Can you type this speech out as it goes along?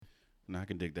Now I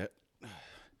can dig that.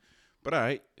 But all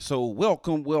right, so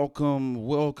welcome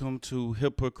to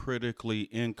Hypocritically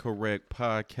Incorrect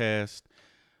Podcast.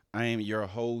 I am your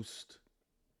host,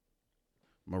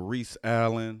 Maurice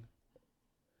Allen.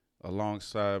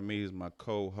 Alongside me is my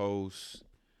co-host,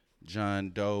 John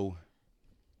Doe.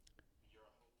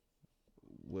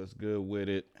 What's good with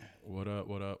it? What up?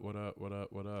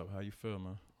 How you feel,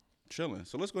 man? Chilling.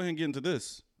 So let's go ahead and get into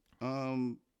this.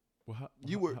 Well,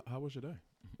 how was your day?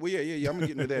 Well, yeah. I'm gonna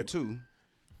get into that too.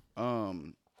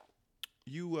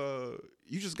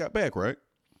 You just got back, right?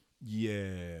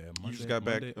 Yeah, you just got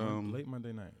back late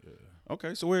Monday night. Yeah.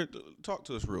 Okay, so talk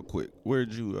to us real quick. Where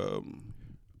did you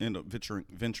end up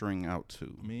venturing out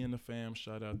to? Me and the fam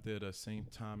shot out there to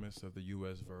St. Thomas of the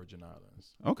U.S. Virgin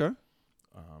Islands. Okay.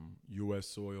 U.S.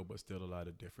 soil, but still a lot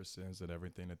of differences and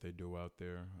everything that they do out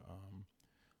there.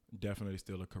 Definitely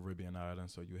still a Caribbean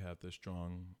island, so you have the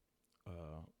strong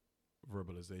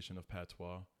verbalization of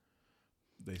patois.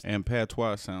 And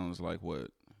patois sounds like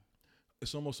what?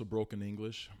 It's almost a broken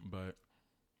English, but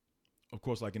of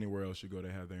course, like anywhere else you go, they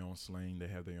have their own slang, they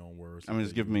have their own words. I mean,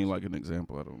 just give me like an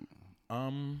example. I don't.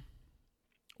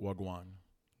 Wagwan.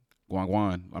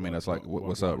 Guan. I mean, that's like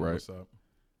what's up, right? What's up?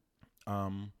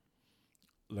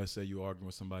 Let's say you arguing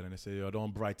with somebody and they say, "Yo,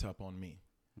 don't bright up on me."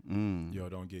 Yo,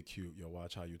 don't get cute. Yo,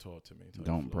 watch how you talk to me.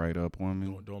 Don't bright up on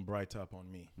me. Don't bright up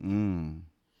on me.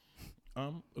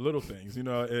 Little things, you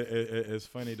know. It's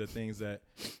funny the things that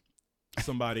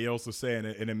somebody else is saying,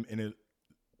 and it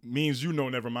means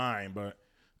never mind. But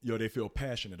yo, they feel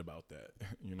passionate about that.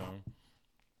 You know,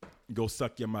 go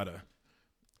suck your mother.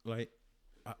 Like,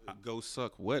 go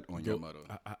suck what on your mother?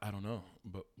 I don't know,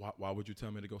 but why would you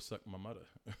tell me to go suck my mother?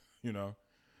 You know.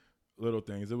 Little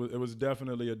things. It was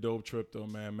definitely a dope trip though,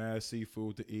 man. Mad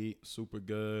seafood to eat, super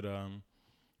good. A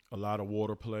lot of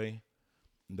water play.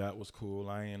 That was cool.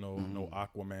 I ain't no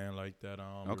Aquaman like that.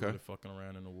 Okay. Really fucking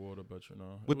around in the water, but you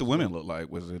know. What the women look like?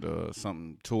 Was it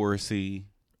something touristy?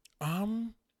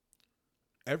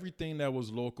 Everything that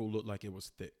was local looked like it was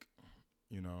thick.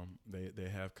 You know, they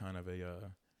have kind of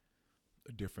a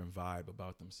different vibe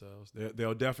about themselves.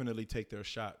 They'll definitely take their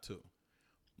shot too.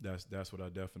 That's what I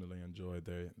definitely enjoyed.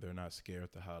 They're not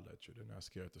scared to holler at you. They're not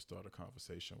scared to start a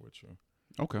conversation with you.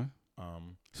 Okay.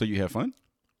 So you had fun?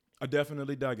 I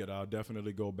definitely dug it. I'll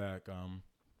definitely go back.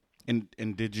 And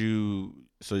did you?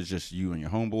 So it's just you and your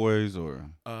homeboys,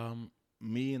 or?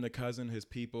 Me and the cousin, his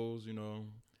peoples. You know,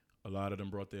 a lot of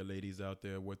them brought their ladies out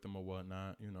there with them or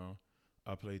whatnot. You know,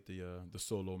 I played the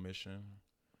solo mission.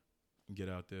 Get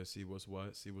out there, see what's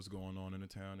going on in the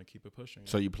town, and keep it pushing.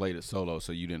 So you played it solo,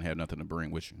 so you didn't have nothing to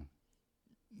bring with you?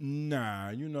 Nah,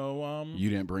 you know. You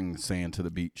didn't bring sand to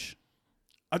the beach?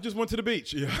 I just went to the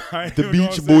beach. Yeah, the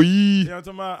beach, boy. You know what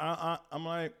I'm talking about? I'm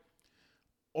like,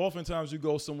 oftentimes you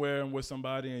go somewhere and with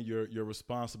somebody, and you're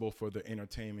responsible for the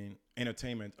entertainment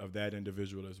of that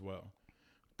individual as well.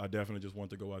 I definitely just want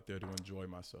to go out there to enjoy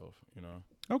myself, you know.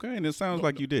 Okay, and it sounds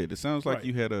like you did. It sounds like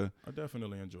you had I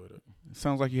definitely enjoyed it. It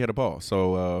sounds like you had a ball.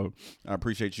 So I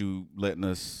appreciate you letting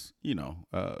us, giving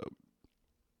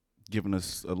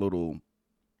us a little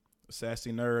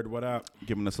sassy nerd. What up?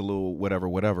 Giving us a little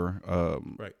whatever.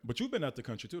 Right, but you've been out the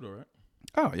country too, though, right?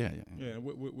 Oh yeah. Yeah,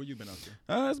 where you been out there?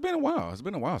 It's been a while. It's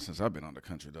been a while since I've been out the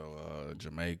country though.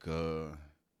 Jamaica.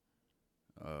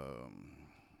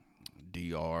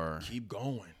 DR. Keep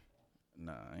going.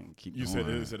 Nah, I ain't keep you going.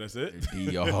 You said that's it?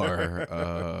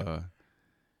 DR.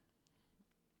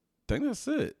 Think that's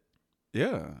it.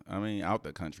 Yeah. I mean, out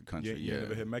the country. Yeah. You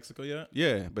never hit Mexico yet?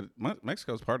 Yeah, but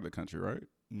Mexico's part of the country, right?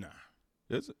 Nah.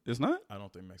 It's not? I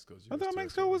don't think Mexico's U.S. I thought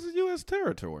Mexico was a U.S.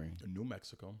 territory. New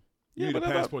Mexico. You need a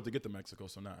passport to get to Mexico,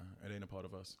 so nah, it ain't a part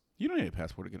of us. You don't need a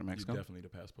passport to get to Mexico? You definitely need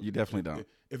a passport. You definitely don't.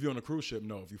 If you're on a cruise ship,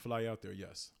 no. If you fly out there,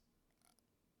 yes.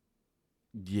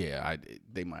 Yeah,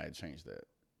 they might have changed that.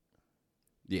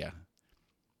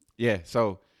 Yeah.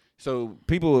 So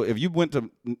people, if you went to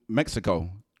Mexico,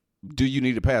 do you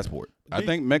need a passport? I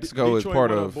think Mexico Detroit is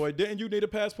part of. Boy, didn't you need a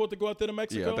passport to go out there to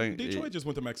Mexico? Yeah, I think Detroit just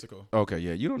went to Mexico. Okay,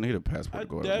 yeah, you don't need a passport to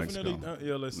go out to Mexico.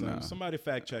 Definitely. Listen, somebody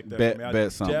fact check that.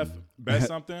 Bet something. Bet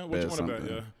something. What you want to bet?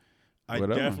 Yeah. I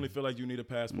Whatever. definitely feel like you need a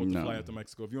passport to fly out to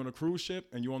Mexico. If you're on a cruise ship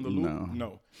and you're on the loop,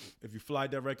 no. If you fly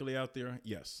directly out there,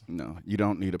 yes. No, you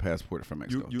don't need a passport for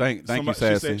Mexico. Thank you,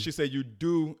 Sassy. She said you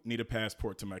do need a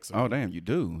passport to Mexico. Oh, damn, you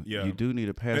do. Yeah. You do need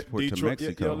a passport to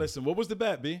Mexico. Yo, listen, what was the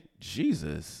bet, B?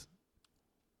 Jesus.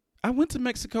 I went to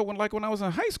Mexico when I was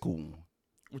in high school.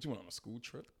 What, you went on a school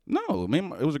trip? No, I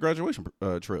mean, it was a graduation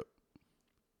trip.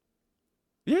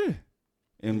 Yeah.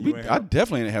 And I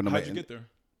definitely didn't have no. How'd you get there?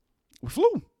 We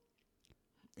flew.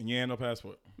 And you had no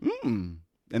passport. And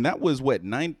that was what,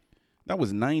 that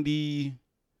was 90.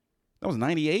 That was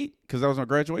 98 because that was my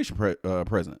graduation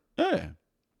present. Yeah.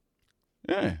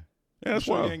 That's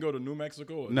sure wild. you ain't go to New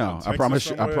Mexico? Or No, Texas I promise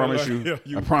you. I somewhere? promise Like, you.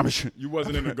 yeah, I promise you. You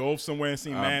wasn't in the Gulf somewhere and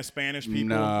seen mad Spanish people?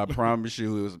 Nah, I promise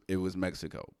you it was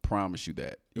Mexico. Promise you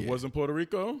that. It Yeah. wasn't Puerto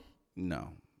Rico?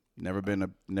 No. Never been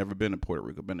to Puerto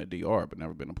Rico. Been to DR, but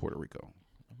never been to Puerto Rico.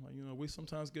 I'm like, we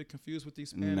sometimes get confused with these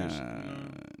Spanish.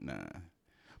 Nah.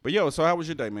 But yo, so how was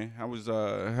your day, man? How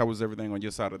was everything on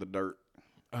your side of the dirt?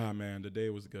 Man, the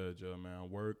day was good, Joe, man.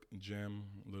 Work, gym,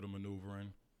 little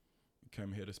maneuvering.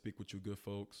 Came here to speak with you good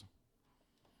folks.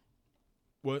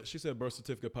 Well, she said birth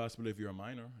certificate possibly if you're a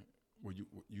minor. Well,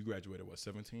 you graduated, what,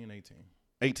 17, 18?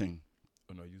 18.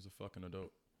 Oh, no, you was a fucking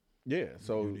adult. Yeah,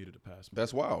 so you needed a passport.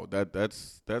 that's wild.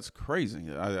 That's crazy.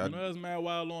 That's mad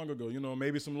wild long ago.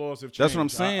 Maybe some laws have changed. That's what I'm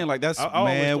saying. That's I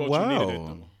mad always thought you needed it,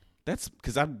 wild. though. That's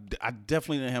because I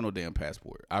definitely didn't have no damn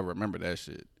passport. I remember that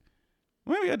shit.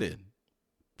 Maybe I did.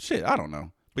 Shit, I don't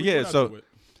know. But yeah, so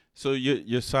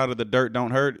your side of the dirt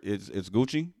don't hurt. It's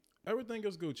Gucci. Everything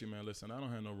is Gucci, man. Listen, I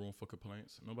don't have no room for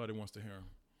complaints. Nobody wants to hear them.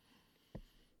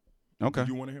 Okay.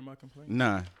 You want to hear my complaints?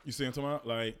 Nah. You see what I'm talking about?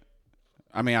 Like,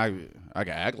 I mean, I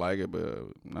can act like it, but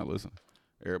I'm not listening.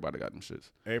 Everybody got them shits.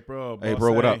 April, hey,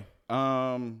 bro, what up?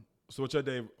 So what's your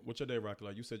day rock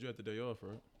like? You said you had the day off,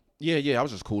 right? Yeah. I was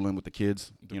just cooling with the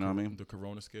kids. You know what I mean? The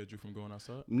corona scared you from going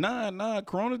outside? Nah.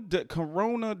 Corona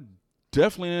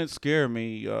definitely didn't scare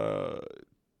me.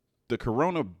 The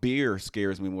Corona beer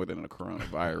scares me more than the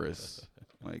coronavirus.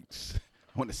 Like, I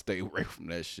want to stay away from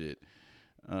that shit.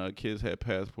 Kids had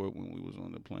passport when we was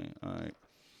on the plane. All right.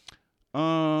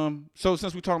 So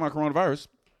since we talking about coronavirus,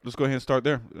 let's go ahead and start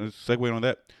there. Let's segue on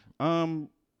that.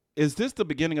 Is this the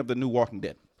beginning of the new Walking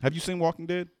Dead? Have you seen Walking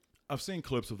Dead? I've seen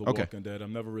clips of The Walking Dead. I've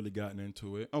never really gotten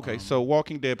into it. Okay, so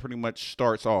Walking Dead pretty much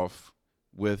starts off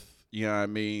with, you know what I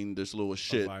mean, this little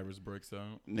shit. A virus breaks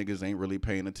out. Niggas ain't really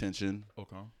paying attention.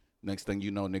 Okay. Next thing you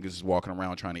know, niggas is walking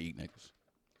around trying to eat niggas.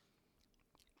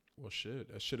 Well,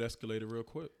 shit, that shit escalated real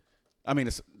quick. I mean,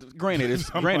 granted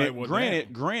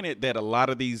that a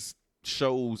lot of these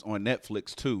shows on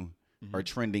Netflix too are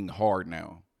trending hard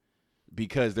now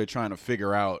because they're trying to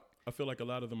figure out. I feel like a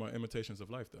lot of them are imitations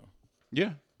of life, though.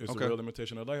 Yeah, it's a real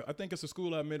imitation of life. I think it's a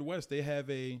school out Midwest. They have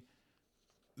a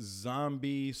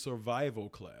zombie survival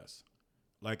class.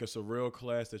 Like, it's a real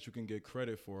class that you can get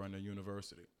credit for in a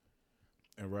university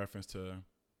in reference to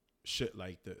shit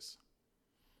like this.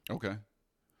 Okay.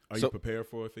 Are you prepared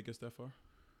for it if it gets that far?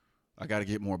 I got to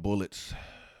get more bullets.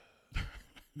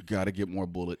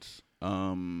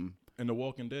 In The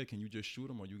Walking Dead, can you just shoot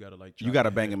them or you got to like... You got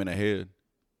to bang them in the head.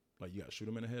 Like, you got to shoot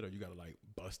them in the head or you got to like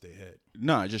bust their head?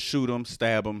 Nah, just shoot them,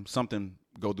 stab them, something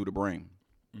go through the brain.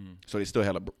 So they still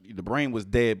had the brain was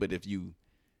dead, but if you...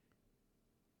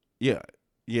 Yeah,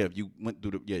 if you went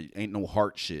through ain't no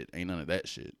heart shit. Ain't none of that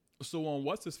shit. So on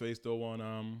what's his face though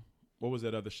on what was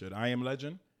that other shit? I Am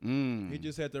Legend. He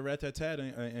just had to rat-tat-tat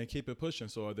and keep it pushing.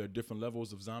 So are there different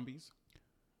levels of zombies?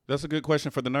 That's a good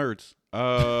question for the nerds.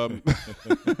 Are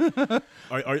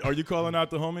you calling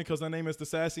out the homie because her name is the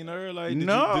Sassy Nerd? Like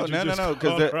no.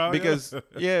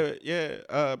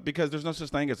 Because there's no such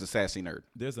thing as a sassy nerd.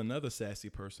 There's another sassy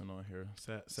person on here.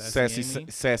 Sassy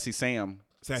Sam.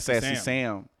 Sassy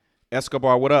Sam.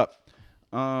 Escobar, what up?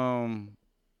 I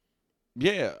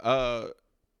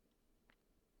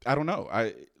don't know.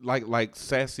 I like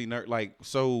sassy nerd. Like,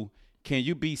 so can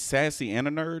you be sassy and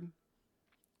a nerd?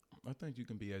 I think you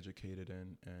can be educated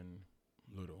and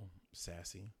little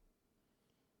sassy.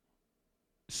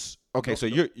 Okay, so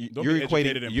you're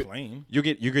equating.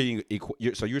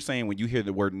 So you're saying when you hear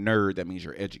the word nerd, that means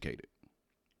you're educated.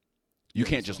 You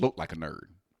can't just look like a nerd.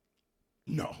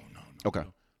 No. Okay.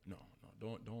 No.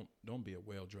 Don't be a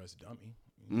well-dressed dummy.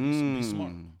 Be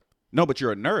smart. No, but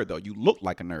you're a nerd though. You look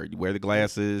like a nerd. You wear the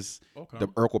glasses, the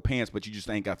Urkel pants, but you just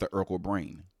ain't got the Urkel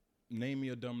brain. Name me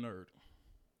a dumb nerd.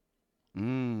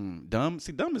 Dumb.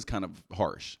 See, dumb is kind of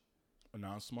harsh. A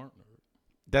non-smart nerd.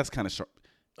 That's kind of sharp.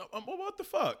 What the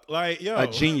fuck? Like, yo. A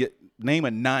genius. Name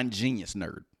a non-genius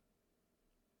nerd.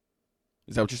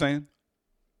 Is that what you're saying?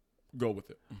 Go with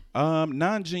it.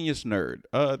 Non-genius nerd.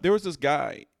 There was this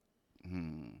guy.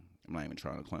 I'm not even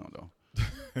trying to clown though.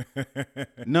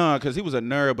 No, because he was a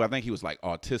nerd, but I think he was like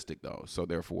autistic though. So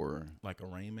therefore, like a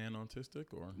Rain Man autistic,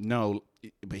 or no?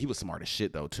 But he was smart as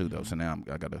shit though too though. So now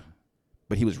I gotta.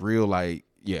 But he was real like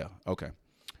okay.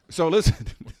 So listen.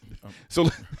 So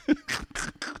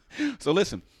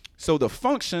listen. So the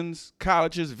functions,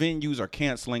 colleges, venues are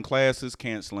canceling classes,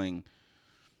 canceling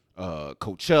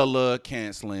Coachella,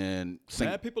 canceling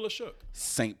mad people are shook.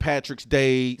 St. Patrick's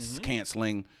Day,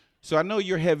 canceling. So I know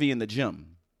you're heavy in the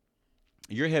gym.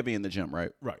 You're heavy in the gym,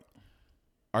 right? Right.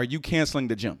 Are you canceling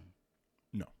the gym?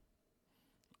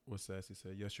 What Sassy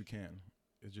said? Yes, you can.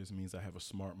 It just means I have a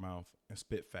smart mouth and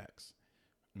spit facts.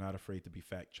 Not afraid to be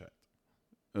fact checked.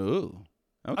 Ooh.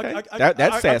 Okay.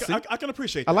 That's sassy. I can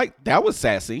appreciate that. I like that was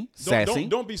sassy. Sassy.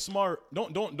 Don't be smart.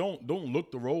 Don't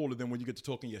look the role, and then when you get to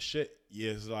talking your shit,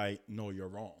 it's like, no, you're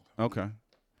wrong. Okay.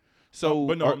 So,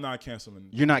 but no, I'm not canceling.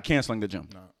 You're not canceling the gym.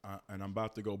 No, and I'm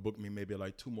about to go book me maybe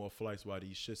like 2 more flights while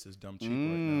these shits is dumb cheap right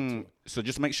now too. So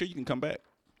just make sure you can come back.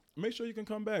 Make sure you can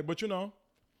come back. But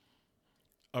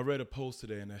I read a post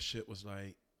today, and that shit was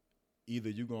like, either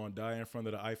you gonna die in front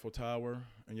of the Eiffel Tower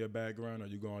in your background, or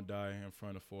you gonna die in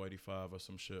front of 485 or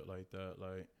some shit like that.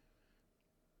 Like,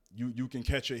 you can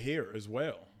catch it here as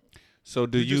well. So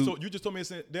you just told me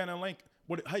it's down in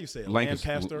how you say it?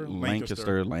 Lancaster.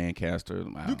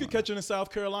 You could catch it in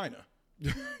South Carolina. You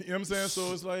know what I'm saying?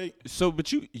 So it's like. So,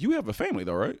 but you have a family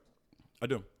though, right? I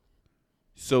do.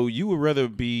 So you would rather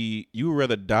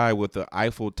die with the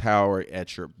Eiffel Tower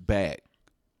at your back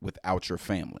without your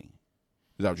family.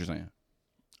 Is that what you're saying?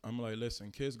 I'm like,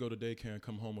 listen, kids go to daycare and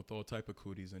come home with all type of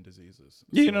cooties and diseases.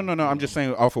 Yeah, so, no. I'm just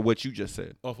saying off of what you just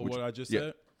said. Off of what I just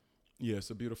said? Yeah, it's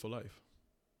a beautiful life.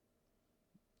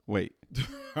 Wait.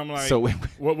 I'm like, so what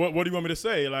do you want me to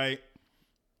say? Like,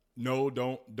 no,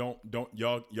 don't.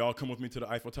 Y'all come with me to the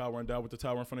Eiffel Tower and die with the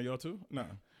tower in front of y'all too? Nah.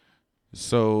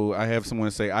 So I have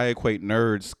someone say, I equate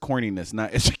nerds corniness,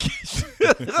 not education.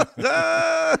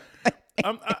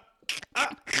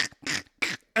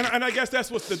 And I guess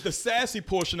that's what the sassy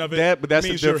portion of it but that's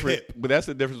means the difference. you're hip. But that's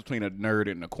the difference between a nerd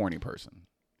and a corny person.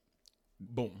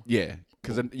 Boom. Yeah,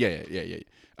 because yeah.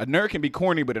 A nerd can be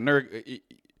corny, but a nerd,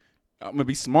 I'm gonna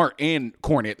be smart and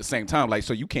corny at the same time. Like,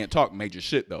 so you can't talk major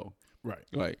shit though. Right.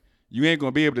 Like, you ain't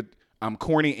gonna be able to. I'm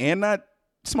corny and not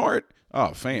smart.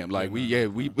 Oh, fam. Like we.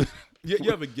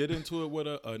 You ever get into it with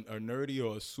a nerdy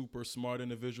or a super smart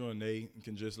individual, and they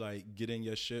can just like get in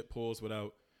your shit pulls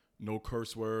without no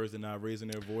curse words and not raising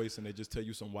their voice, and they just tell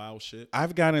you some wild shit?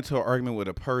 I've gotten into an argument with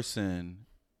a person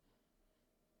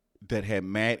that had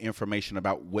mad information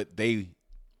about what we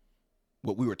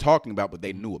were talking about, but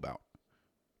they knew about.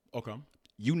 Okay.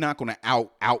 You not gonna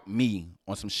out me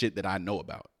on some shit that I know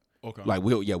about. Okay. Like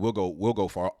we'll go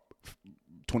for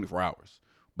 24 hours.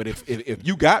 But if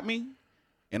you got me,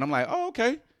 and I'm like, oh,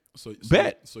 okay,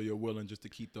 bet. So you're willing just to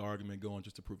keep the argument going,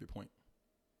 just to prove your point.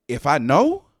 If I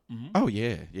know, oh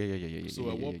yeah. So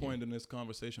at what point in this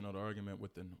conversation or the argument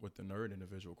with the nerd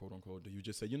individual, quote unquote, do you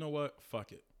just say, you know what,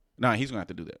 fuck it? Nah, he's gonna have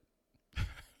to do that.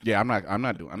 Yeah, I'm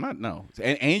not doing. No.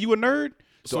 And you a nerd?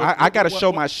 So I gotta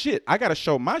show my shit. I gotta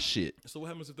show my shit. So what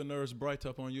happens if the nerds bright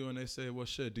up on you and they say, well,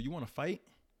 shit, do you want to fight?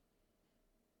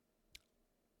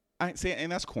 I ain't saying,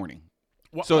 and that's corny.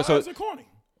 Why is it corny?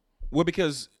 Well,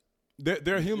 because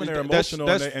they're human, they're emotional,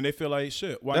 and they feel like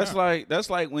shit. Why not? That's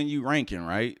like when you ranking,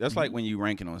 right? That's like when you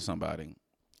ranking on somebody,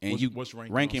 and what's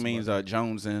ranking means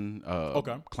jonesing,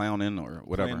 clowning or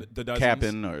whatever,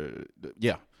 capping or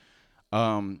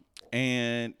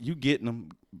and you getting them,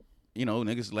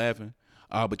 niggas laughing,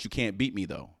 but you can't beat me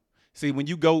though. See, when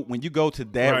you go to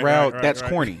that route, that's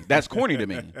corny. That's corny to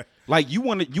me. Like you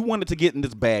wanted to get in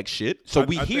this bag shit. So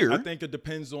I think it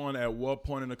depends on at what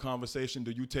point in the conversation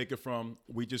do you take it from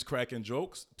we just cracking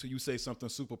jokes to you say something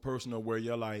super personal where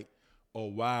you're like, oh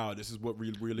wow, this is what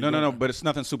we really. No, but it's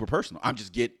nothing super personal. I'm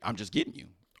just getting you.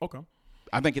 Okay.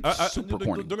 I think it's super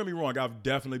corny. Don't get me wrong. I've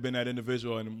definitely been that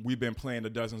individual, and we've been playing the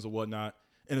dozens or whatnot,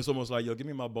 and it's almost like, yo, give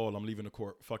me my ball. I'm leaving the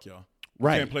court. Fuck y'all.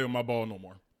 Right. Can't play with my ball no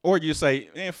more. Or you say,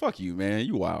 man, fuck you, man.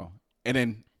 You wild. And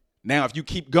then now if you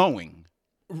keep going,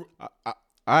 all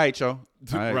right, yo.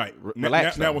 All right.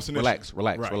 Relax. Now what's the relax.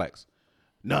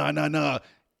 No.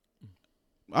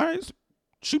 All right.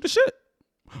 Shoot the shit.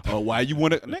 Oh, why you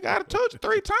want to? Nigga, I told you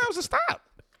 3 times to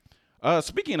stop.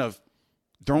 Speaking of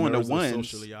throwing Nerds the ones. Are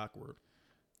socially awkward.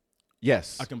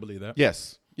 Yes. I can believe that.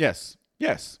 Yes.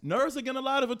 Nerds are getting a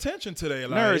lot of attention today.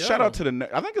 Like, nerd. Shout out to the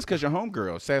nerd. I think it's because your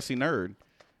homegirl, Sassy Nerd.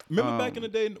 Remember back in the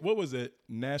day, what was it?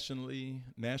 National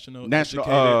educated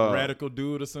radical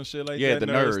dude or some shit like that? Yeah, the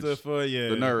nerds. Stood for, yeah.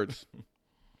 The nerds.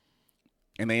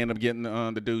 And they end up getting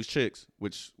the dude's chicks,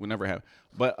 which will never happen.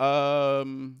 But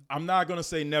I'm not going to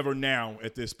say never now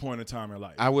at this point in time in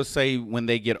life. I would say when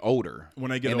they get older.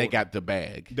 They got the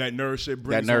bag. That nerd shit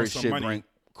brings some money.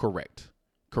 Correct.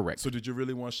 So did you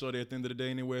really want Shorty at the end of the day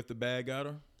anyway if the bag got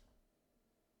her?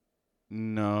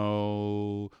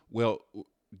 No. Well,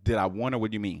 did I want her?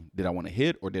 What do you mean? Did I want to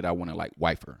hit or did I want to like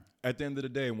wife her? At the end of the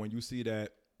day, when you see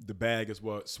that the bag is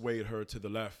what swayed her to the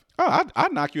left. Oh,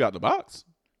 I'd knock you out the box.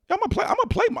 I'm gonna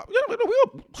play my.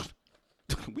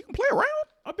 We can play around.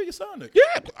 I'll be your Sonic.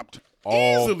 Yeah,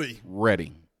 easily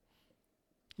ready.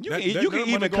 You can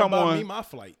even come on. my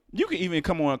flight. You can even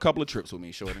come on a couple of trips with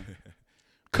me, Shorty.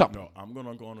 Couple. No, I'm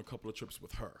gonna go on a couple of trips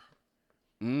with her.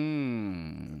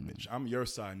 Mm. Bitch, I'm your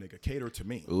side nigga. Cater to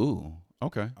me. Ooh.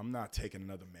 Okay. I'm not taking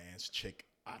another man's chick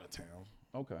out of town.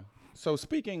 Okay. So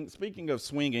speaking of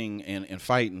swinging and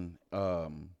fighting,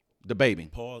 the baby.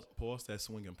 Pause that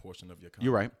swinging portion of your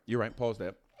comment. You're right. Pause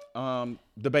that.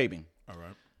 The baby. All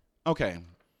right. Okay.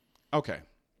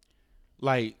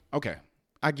 Like, okay.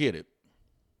 I get it.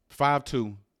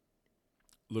 5'2".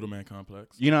 Little man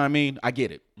complex. You know what I mean? I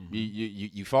get it. Mm-hmm.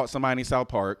 You fought somebody in South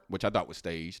Park, which I thought was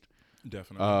staged.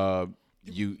 Definitely.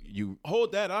 You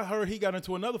hold that. I heard he got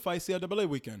into another fight CLAA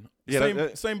weekend.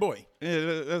 Yeah, same boy.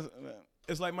 Yeah,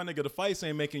 It's like, my nigga, the fights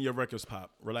ain't making your records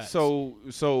pop. Relax.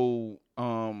 So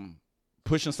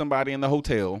pushing somebody in the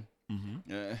hotel,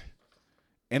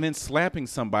 and then slapping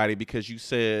somebody because you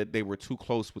said they were too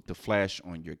close with the flash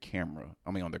on your camera.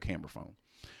 I mean, on their camera phone.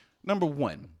 Number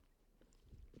one,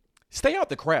 stay out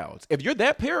the crowds. If you're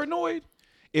that paranoid,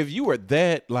 if you are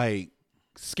that like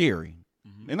scary,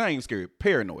 and not even scary,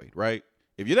 paranoid, right?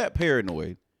 If you're that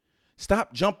paranoid,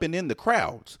 stop jumping in the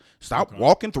crowds. Stop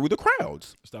walking through the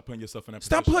crowds. Stop putting yourself in that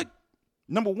Stop position.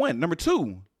 Number one. Number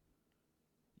two,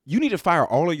 you need to fire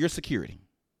all of your security.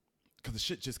 Because the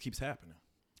shit just keeps happening.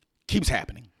 Keeps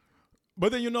happening.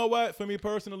 But then you know what? For me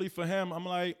personally, for him, I'm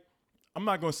like, I'm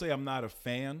not going to say I'm not a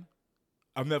fan.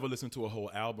 I've never listened to a whole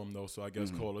album, though, so I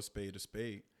guess call a spade a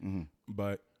spade.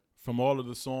 But from all of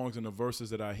the songs and the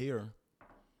verses that I hear,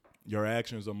 your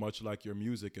actions are much like your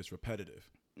music. It's repetitive.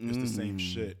 It's the same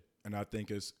shit. And I think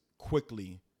it's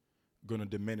quickly going to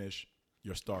diminish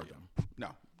your stardom. No,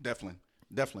 definitely.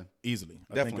 Easily.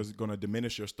 I think it's going to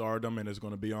diminish your stardom, and it's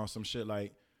going to be on some shit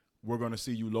like, we're going to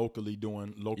see you locally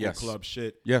doing local club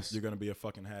shit. Yes. You're going to be a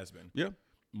fucking has-been. Yeah.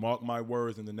 Mark my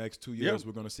words, in the next 2 years,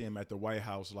 we're going to see him at the White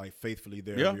House, like, faithfully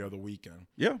there every other weekend.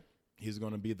 Yeah. He's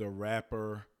going to be the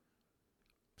rapper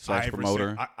 /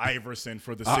 promoter. Iverson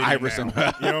for the city Iverson.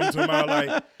 now. You know what I'm talking about?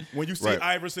 Like, when you see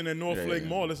Iverson in North Lake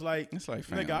Mall, it's like fam,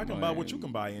 nigga, I can buy what you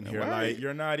can buy in here. Why- Like,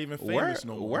 you're not even famous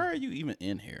no more. Why are you even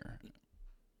in here?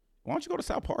 Why don't you go to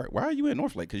South Park? Why are you in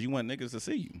North Lake? Because you want niggas to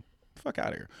see you. Fuck out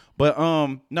of here. But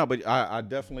no, but I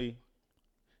definitely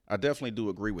do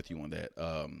agree with you on that.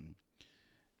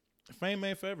 Fame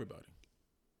ain't for everybody.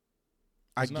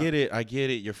 I get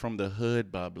it. You're from the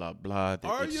hood, blah blah blah.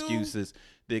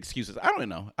 The excuses. I don't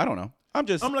know.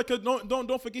 I'm like,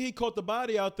 don't forget he caught the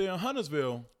body out there in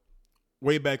Huntersville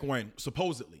way back when,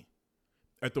 supposedly,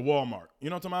 at the Walmart. You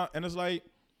know what I'm talking about? And it's like,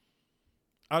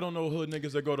 I don't know hood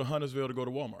niggas that go to Huntersville to go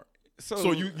to Walmart.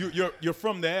 So you're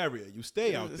from the area. You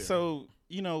stay out there. So,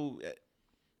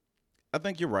 I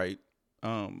think you're right.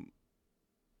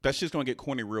 That's just gonna get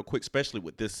corny real quick, especially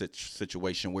with this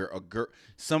situation where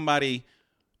somebody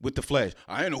with the Flash.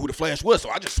 I didn't know who the Flash was, so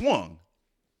I just swung.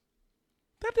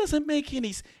 That doesn't make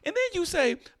any sense. And then you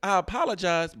say, I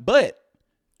apologize, but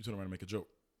you told him to make a joke.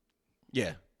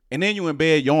 Yeah. And then you in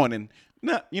bed yawning.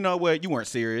 Nah, you know what? You weren't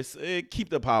serious. Keep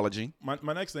the apology.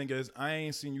 My next thing is, I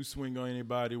ain't seen you swing on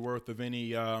anybody worth of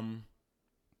any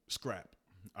scrap,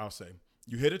 I'll say.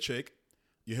 You hit a chick.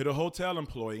 You hit a hotel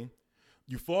employee.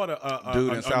 You fought a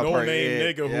no-name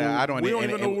nigga who we don't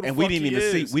even know who the fuck he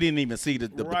is. We didn't even see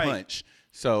the punch.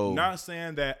 So not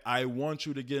saying that I want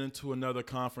you to get into another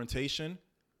confrontation,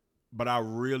 but I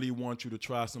really want you to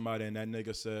try somebody, and that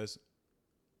nigga says,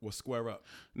 "Well, square up."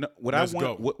 No,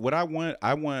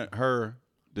 I want her,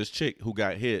 this chick who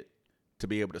got hit, to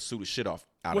be able to sue the shit off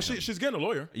out of him. She's getting a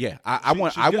lawyer. Yeah, I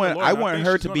want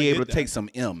her to be able to take some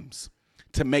M's.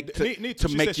 To make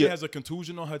she has a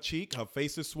contusion on her cheek, her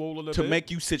face is swollen a little bit. To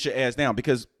make you sit your ass down,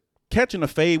 because catching a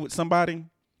fade with somebody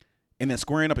and then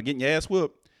squaring up and getting your ass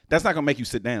whooped, that's not gonna make you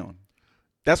sit down.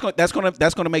 That's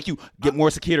gonna make you get more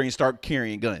security and start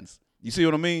carrying guns. You see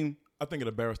what I mean? I think it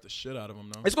embarrassed the shit out of him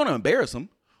though. It's gonna embarrass him,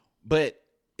 but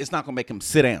it's not gonna make him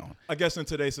sit down. I guess in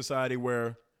today's society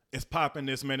where it's popping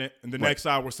this minute and the next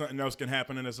hour something else can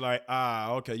happen and it's like,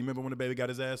 okay, you remember when the baby got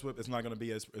his ass whipped? It's not gonna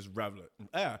be as relevant.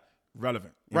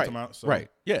 Relevant. Right.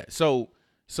 Yeah. So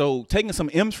taking some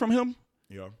M's from him,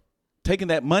 taking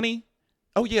that money,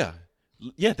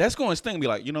 that's going to sting. Be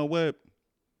like, you know what?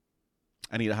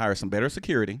 I need to hire some better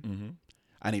security. Mm-hmm.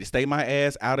 I need to stay my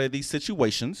ass out of these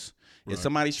situations. Right. If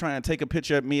somebody's trying to take a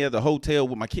picture of me at the hotel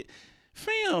with my kid,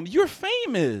 fam, you're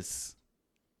famous.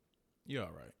 You're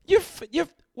all right.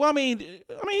 Well, I mean,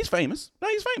 he's famous. No,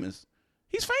 he's famous.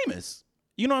 He's famous.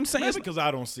 You know what I'm saying? Maybe because I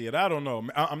don't see it. I don't know.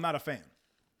 I'm not a fan.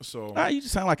 So you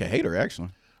just sound like a hater, actually.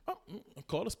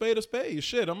 Call a spade a spade.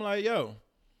 Shit, I'm like, yo,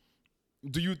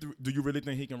 do you really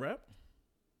think he can rap?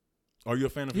 Are you a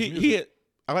fan of his music?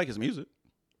 I like his music.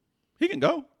 He can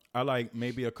go. I like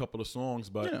maybe a couple of songs,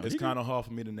 but Yeah, it's you can- kind of hard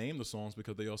for me to name the songs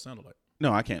because they all sound alike.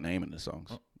 No, I can't name the songs.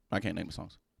 Oh. I can't name the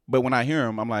songs. But when I hear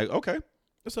them, I'm like, okay,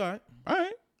 It's all right. all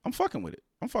right, I'm fucking with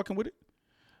it.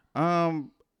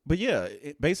 But yeah,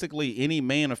 basically any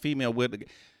man or female would.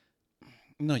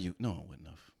 No, it wouldn't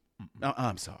have. No,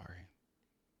 I'm sorry.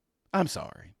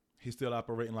 He's still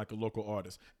operating like a local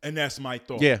artist, and that's my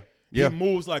thought. Yeah. He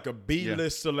moves like a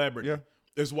B-list celebrity. Yeah.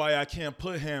 That's why I can't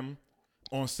put him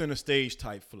on center stage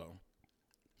type flow.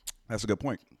 That's a good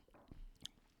point.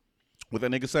 What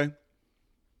that nigga say?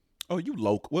 Oh, you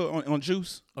local? Well, on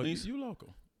Juice. Oh, you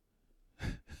local.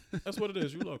 That's what it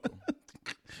is. You local.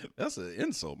 That's an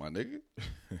insult, my nigga.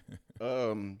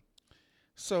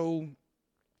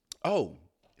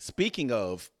 Speaking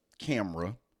of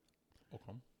camera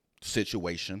Okay.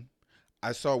 situation,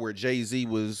 I saw where Jay-Z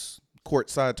was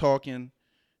courtside talking,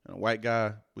 and a white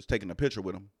guy was taking a picture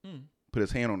with him. Put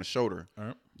his hand on his shoulder. All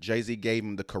right. Jay-Z gave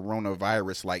him the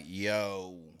coronavirus, like,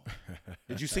 yo.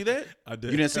 Did you see that? I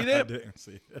did. You didn't see that? I didn't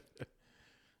see it.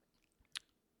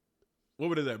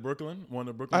 What was that? Brooklyn? One of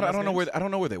the Brooklyn. I don't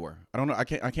know where they were. I don't know. I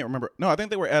can't remember. No, I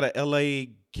think they were at a LA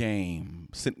game,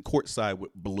 sitting courtside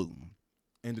with Bloom.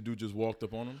 And the dude just walked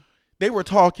up on him. They were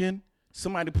talking.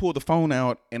 Somebody pulled the phone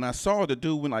out, and I saw the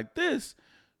dude went like this.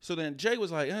 So then Jay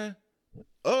was like,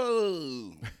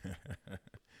 oh.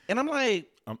 And I'm like,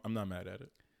 I'm not mad at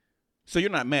it. so you're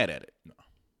not mad at it? No.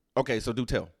 Okay, so do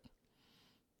tell.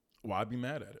 Why be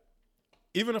mad at it?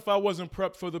 Even if I wasn't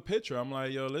prepped for the picture, I'm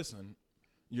like, yo, listen,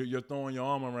 you're throwing your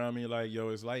arm around me like, yo,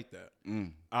 it's like that.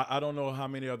 I don't know how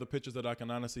many other pictures that I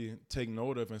can honestly take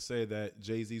note of and say that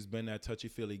Jay-Z's been that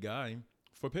touchy-feely guy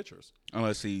for pictures.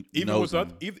 Unless he Even knows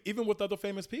with them. even with other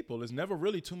famous people, there's never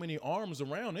really too many arms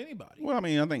around anybody. Well, I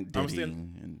mean, I think I'm Diddy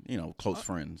saying- and close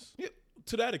friends. Yeah,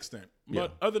 to that extent.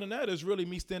 But other than that, it's really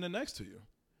me standing next to you.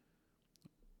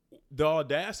 The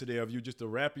audacity of you just to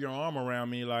wrap your arm around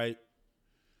me like,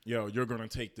 yo, you're going to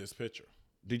take this picture.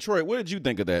 Detroit, what did you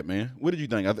think of that, man? What did you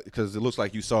think? Because it looks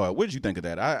like you saw it. What did you think of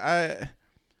that? I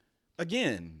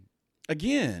again,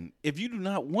 if you do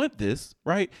not want this,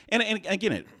 right? And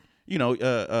again,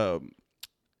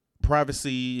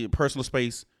 privacy, personal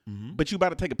space, but you about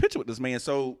to take a picture with this man.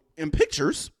 So in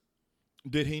pictures,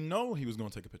 Did he know he was going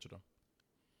to take a picture, though?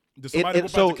 Did it, somebody it,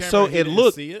 whip so out the camera so and he it didn't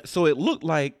looked see it? so it looked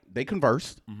like they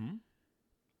conversed. Mm-hmm.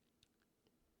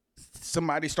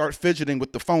 Somebody started fidgeting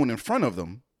with the phone in front of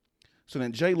them. So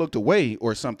then Jay looked away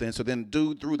or something. So then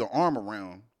dude threw the arm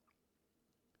around.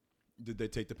 Did they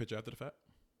take the picture after the fact?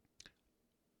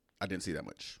 I didn't see that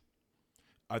much.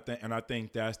 I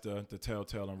think that's the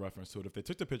telltale in reference to it. If they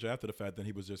took the picture after the fact, then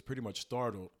he was just pretty much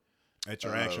startled at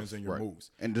your actions and your right.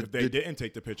 moves. And if they didn't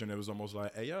take the picture, and it was almost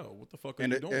like, hey, yo, what the fuck are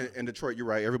you doing? In Detroit, you're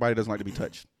right. Everybody doesn't like to be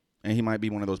touched. And he might be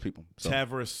one of those people. So.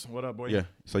 Tavares, what up, boy? Yeah.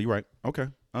 So you're right. Okay.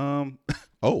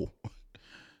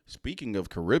 Speaking of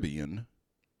Caribbean,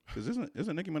 because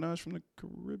isn't Nicki Minaj from the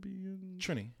Caribbean?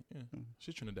 Trini. Yeah.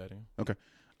 She's Trinidadian. Okay.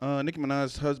 Nicki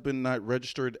Minaj's husband, not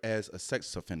registered as a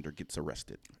sex offender, gets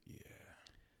arrested. Yeah.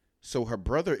 So her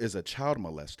brother is a child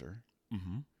molester.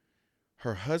 Mm-hmm.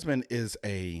 Her husband is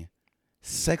a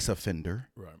sex offender.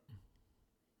 Right.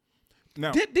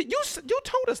 Now, Did you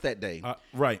told us that day?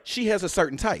 right. She has a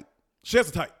certain type. She has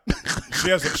a type. she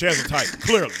has a type.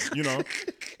 Clearly,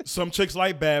 some chicks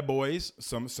like bad boys.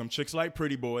 Some chicks like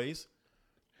pretty boys.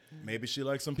 Maybe she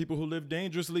likes some people who live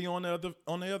dangerously on the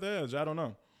other edge. I don't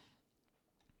know.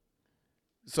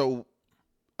 So,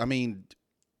 I mean,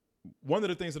 one of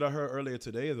the things that I heard earlier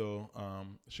today, though,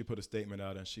 she put a statement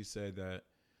out and she said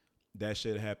that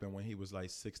shit happened when he was like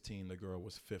 16. The girl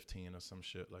was 15 or some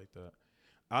shit like that.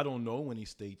 I don't know any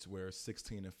states where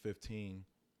 16 and 15.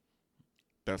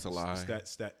 That's a lie.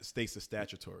 States are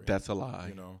statutory. That's a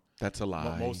lie. That's a lie.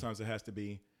 But most times it has to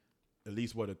be at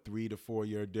least a 3 to 4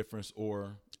 year difference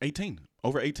or 18,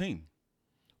 over 18.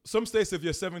 Some states, if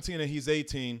you're 17 and he's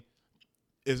 18,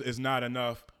 is not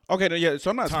enough. Okay, yeah. So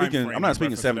I'm not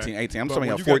speaking 17, 18. I'm talking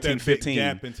about 14, 15.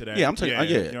 Gap into that. Yeah, I'm talking.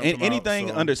 Anything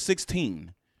so, under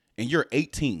 16 and you're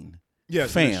 18. Yeah,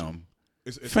 fam.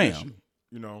 It's fam.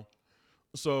 An issue,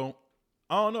 So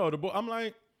I don't know. I'm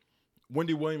like,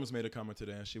 Wendy Williams made a comment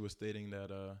today, and she was stating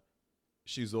that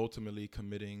she's ultimately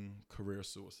committing career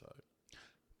suicide.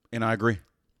 And I agree.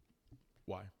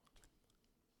 Why?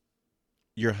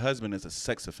 Your husband is a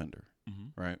sex offender,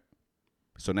 right?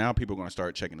 So now people are going to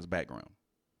start checking his background.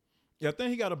 Yeah, I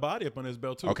think he got a body up on his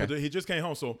belt too. Okay. He just came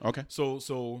home. So okay.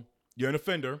 So you're an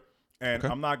offender. And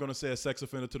okay. I'm not going to say a sex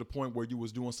offender to the point where you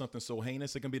was doing something so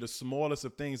heinous. It can be the smallest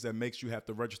of things that makes you have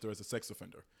to register as a sex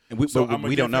offender. And we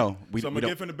don't know. I'm going to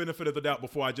give him the benefit of the doubt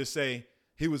before I just say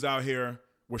he was out here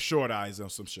with short eyes on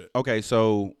some shit. Okay,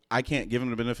 so I can't give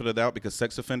him the benefit of the doubt because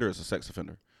sex offender is a sex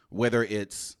offender. Whether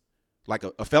it's like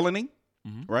a felony,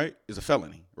 right, is a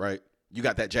felony, right? You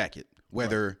got that jacket.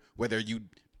 Whether you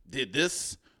did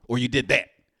this or you did that.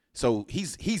 So he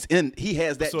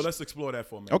has that. So let's explore that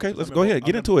for a minute. Okay, let's go ahead.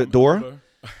 Get into it, Dora.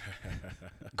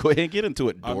 Go ahead and get into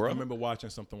it, Dora. I remember watching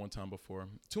something one time before.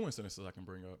 2 incidences I can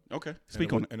bring up. Okay,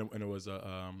 speak on it. And it was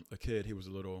a kid. He was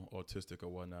a little autistic or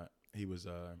whatnot. He was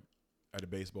at a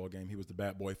baseball game. He was the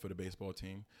bat boy for the baseball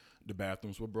team. The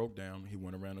bathrooms were broke down. He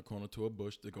went around the corner to a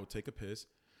bush to go take a piss.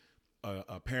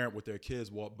 A parent with their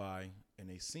kids walked by and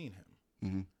they seen him.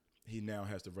 Mm-hmm. He now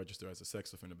has to register as a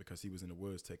sex offender because he was in the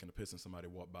woods taking a piss and somebody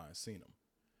walked by and seen him.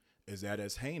 Is that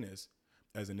as heinous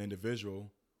as an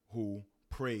individual who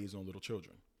preys on little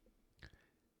children?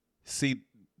 See,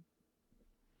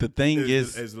 the thing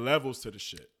is levels to the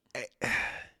shit.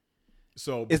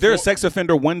 So is there a sex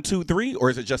offender 1, 2, 3, or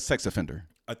is it just sex offender?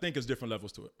 I think it's different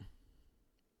levels to it.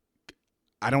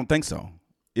 I don't think so.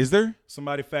 Is there?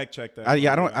 Somebody fact check that.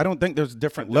 I don't think there's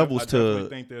different levels to. I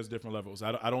think there's different levels.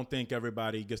 I don't think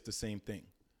everybody gets the same thing.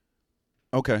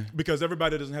 Okay. Because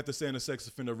everybody doesn't have to stay in a sex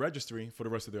offender registry for the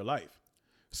rest of their life.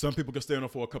 Some people can stay on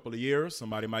it for a couple of years.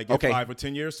 Somebody might get 5 or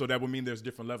 10 years. So that would mean there's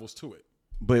different levels to it.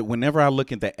 But whenever I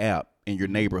look at the app in your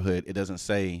neighborhood, it doesn't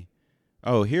say,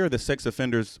 "Oh, here are the sex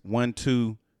offenders 1,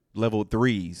 2, level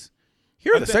 3s."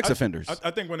 Here are the sex offenders.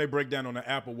 I think when they break down on the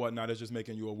app or whatnot, it's just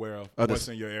making you aware of what's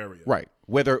in your area. Right.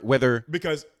 Whether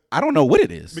because I don't know what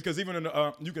it is. Because even in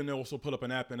you can also pull up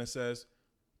an app and it says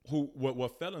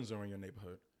what felons are in your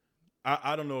neighborhood.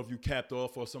 I don't know if you capped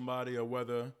off for somebody or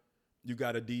whether you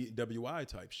got a DWI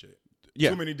type shit. Yeah.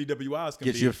 Too many DWIs can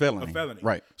Gets be you a felony.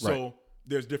 Right. So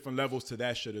there's different levels to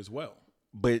that shit as well.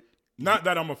 But not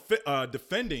that I'm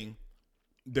defending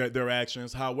their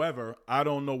actions. However, I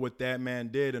don't know what that man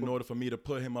did in order for me to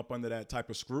put him up under that type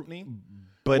of scrutiny.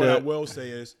 But what I will say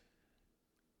is,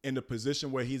 in the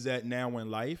position where he's at now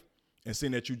in life, and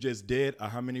seeing that you just did a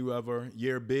how many ever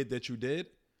year bid that you did,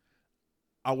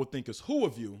 I would think it's who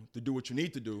of you to do what you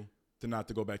need to do to not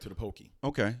to go back to the pokey.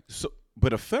 Okay. So,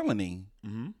 but a felony,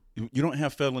 you don't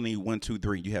have felony 1, 2,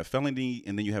 3. You have felony,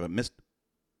 and then you have a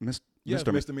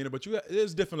misdemeanor. But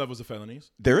there's different levels of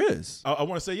felonies. There is. I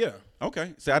want to say yeah.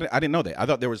 Okay. See, I didn't know that. I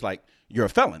thought there was like you're a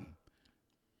felon.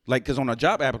 Like, because on a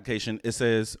job application it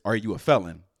says, "Are you a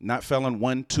felon?" Not felon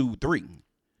 1, 2, 3.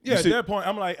 Yeah. At that point,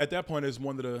 I'm like, at that point is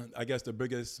one of the, I guess, the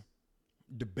biggest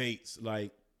debates.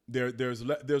 Like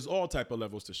there's all type of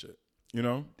levels to shit. You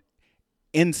know,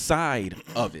 inside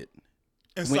of it.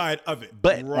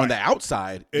 But on the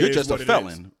outside, you're just a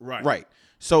felon. Right.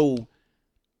 So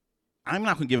I'm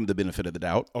not going to give him the benefit of the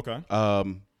doubt. Okay.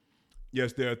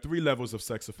 Yes, there are 3 levels of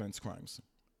sex offense crimes.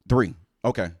 3.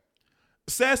 Okay.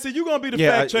 Sassy, you're going to be the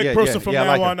fact check person from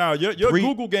now on out. Your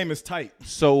Google game is tight.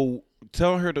 So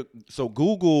tell her so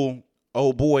Google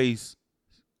old boy's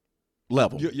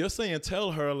level. You're saying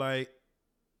tell her like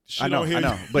she I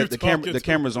know. But the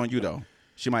camera's on you though.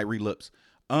 She might read lips.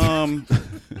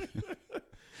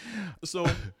 So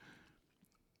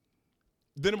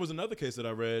then there was another case that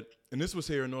I read, and this was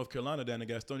here in North Carolina, down in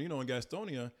Gastonia. You know, in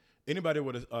Gastonia, anybody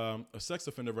with a sex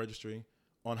offender registry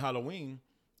on Halloween,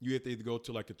 you have to either go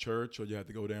to like a church or you have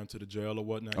to go down to the jail or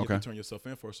whatnot. You have to turn yourself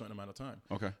in for a certain amount of time.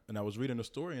 Okay. And I was reading a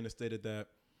story, and it stated that,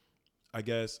 I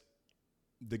guess,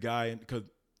 the guy, because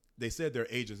they said they're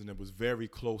ages, and it was very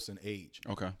close in age.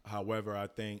 Okay. However, I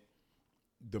think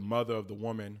the mother of the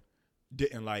woman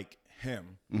didn't like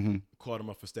him, caught him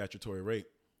up for statutory rape.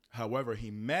 However, he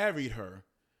married her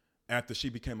after she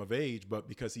became of age, but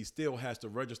because he still has to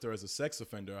register as a sex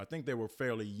offender, I think they were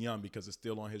fairly young because it's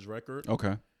still on his record.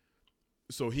 Okay.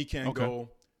 So he can't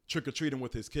go trick-or-treating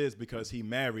with his kids because he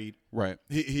married. Right.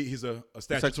 He's a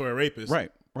statutory rapist.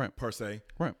 Right. Per se.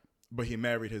 Right. But he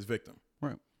married his victim.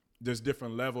 Right. There's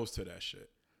different levels to that shit.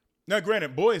 Now,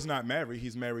 granted, boy is not married.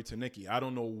 He's married to Nikki. I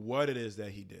don't know what it is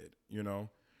that he did, you know.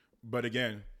 But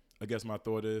again, I guess my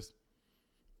thought is,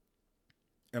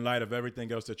 in light of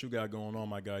everything else that you got going on,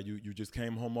 my guy, you just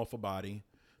came home off a body.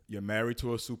 You're married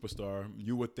to a superstar.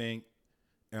 You would think,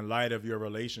 in light of your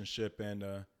relationship and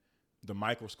the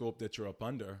microscope that you're up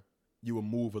under, you would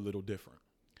move a little different.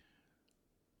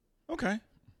 Okay.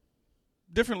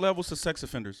 Different levels to sex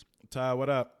offenders. Ty, what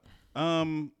up?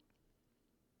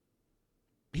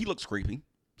 He looks creepy.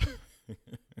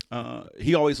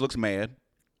 He always looks mad.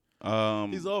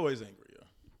 He's always angry. Yeah.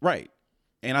 Right.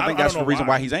 And I think that's the reason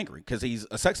why he's angry, because he's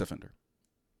a sex offender.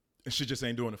 And she just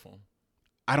ain't doing it for him.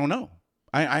 I don't know.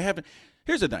 I haven't.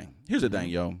 Here's the thing,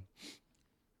 yo.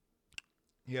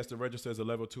 He has to register as a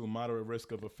level 2 moderate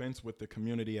risk of offense with the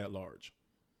community at large.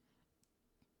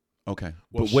 Okay.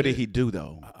 Well, but what did shit. he do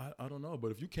though? I don't know,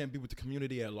 but if you can't be with the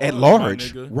community at large, At my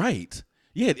large, nigga, right?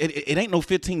 Yeah, it ain't no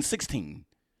 15, 16.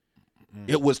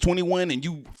 It was 21 and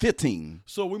you 15.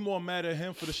 So we more mad at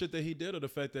him for the shit that he did, or the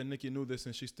fact that Nikki knew this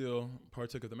and she still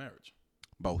partook of the marriage?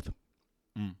 Both.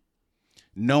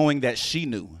 Knowing that she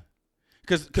knew.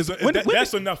 Because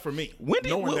that's enough for me.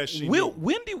 Knowing that she knew.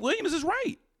 Wendy Williams is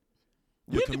right.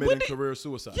 You're committing career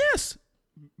suicide. Yes.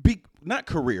 Not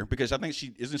career, because I think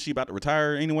isn't she about to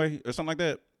retire anyway or something like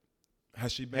that?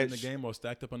 Has she been in the game or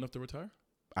stacked up enough to retire?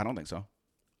 I don't think so.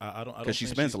 I don't. Because she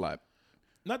spends a lot.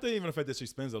 Not that even the fact that she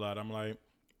spends a lot. I'm like,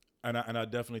 and I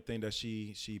definitely think that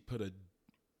she put a,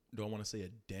 don't want to say a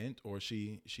dent, or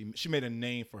she made a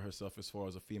name for herself as far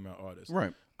as a female artist.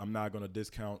 Right. I'm not going to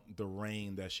discount the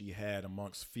reign that she had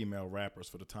amongst female rappers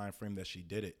for the time frame that she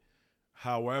did it.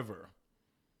 However,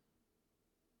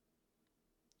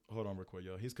 hold on real quick,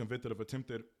 yo. He's convicted of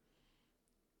attempted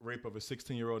rape of a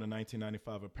 16-year-old in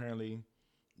 1995. Apparently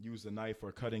used a knife or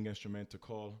a cutting instrument to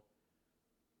call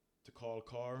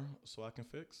car so I can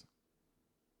fix.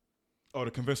 Oh, to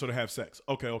convince her to have sex.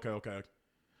 Okay.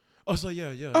 Oh, so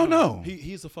yeah. Oh, no.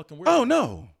 He's a fucking weirdo. Oh,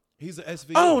 no. He's a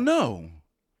SVO. Oh, no.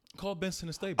 Call Benson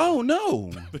and Stable. Oh,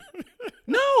 no.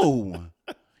 No.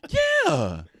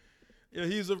 Yeah.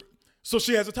 Yeah, so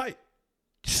she has a type.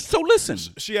 So listen.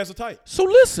 She has a type. So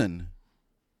listen.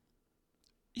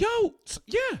 Yo,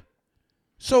 yeah.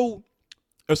 So.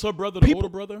 Is her brother the older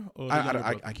brother? Or the younger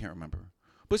brother? I can't remember.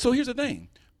 But so here's the thing.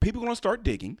 People going to start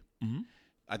digging. Mm-hmm.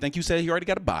 I think you said he already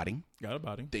got a body. Got a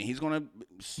body. Then he's going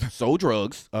to sold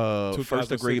drugs. First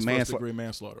degree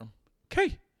manslaughter.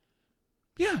 Okay.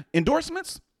 Yeah.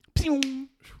 Endorsements. Pew,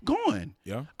 gone.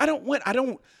 Yeah.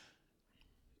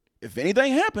 If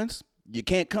anything happens, you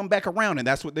can't come back around, and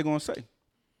that's what they're going to say.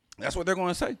 That's what they're going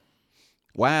to say.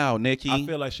 Wow, Nikki. I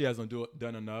feel like she hasn't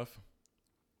done enough.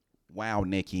 Wow,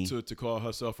 Nikki. To call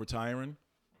herself retiring.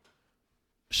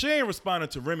 She ain't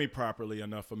responded to Remy properly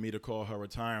enough for me to call her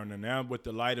retiring. And now with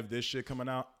the light of this shit coming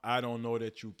out, I don't know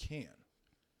that you can.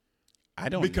 I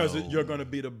don't because know. You're going to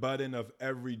be the butt-end of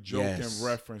every joke and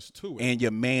reference to it. And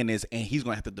your man and he's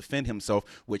going to have to defend himself,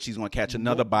 which he's going to catch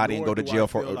another body and go to jail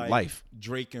for life.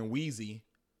 Drake and Weezy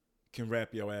can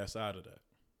rap your ass out of that.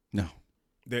 No.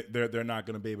 They're not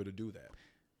going to be able to do that.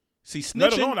 See, snitching.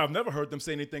 Let alone, I've never heard them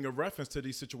say anything in reference to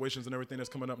these situations and everything that's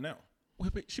coming up now. Well,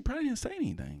 but she probably didn't say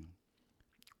anything.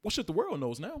 Well, shit, the world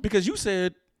knows now. Because you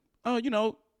said, oh,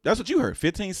 that's what you heard,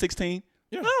 15, 16.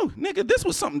 Yeah. No, nigga, this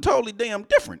was something totally damn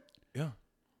different. Yeah.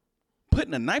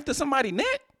 Putting a knife to somebody's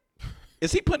neck?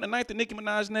 Is he putting a knife to Nicki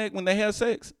Minaj's neck when they have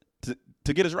sex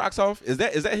to get his rocks off? Is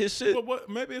that his shit? Well,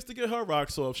 maybe it's to get her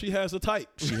rocks off. She has a type.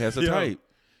 She has a type.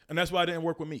 And that's why I didn't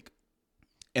work with Meek.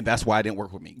 And that's why I didn't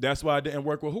work with Meek. That's why I didn't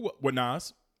work with who? With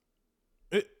Nas.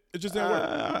 It just didn't work.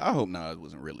 I hope Nas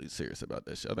wasn't really serious about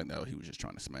that shit. I think that he was just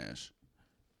trying to smash.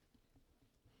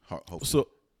 Hopefully. So,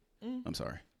 I'm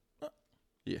sorry.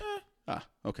 Yeah.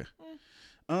 Okay.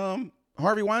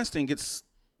 Harvey Weinstein gets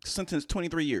sentenced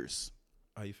 23 years.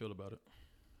 How you feel about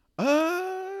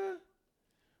it?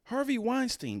 Harvey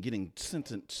Weinstein getting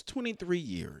sentenced 23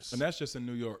 years. And that's just in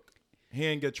New York. He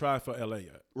ain't get tried for LA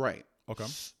yet. Right. Okay.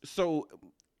 So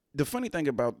the funny thing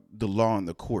about the law in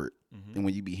the court, and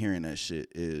when you be hearing that shit,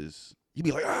 is you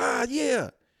be like, yeah.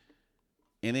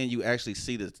 And then you actually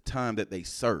see the time that they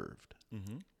served.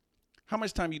 Mm-hmm. How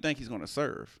much time you think he's going to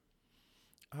serve?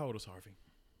 How old is Harvey?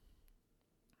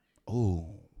 Oh,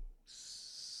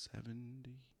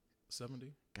 70?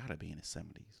 70? Gotta be in his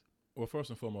 70s. Well, first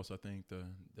and foremost, I think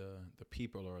the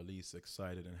people are at least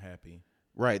excited and happy.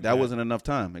 Right. That wasn't enough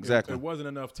time. Exactly. It wasn't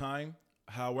enough time.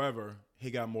 However,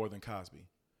 he got more than Cosby.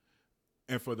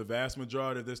 And for the vast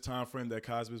majority of this time frame that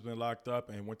Cosby's been locked up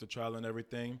and went to trial and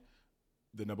everything,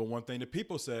 the number one thing that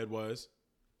people said was,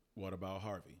 what about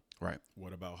Harvey? Right.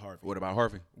 What about Harvey? What about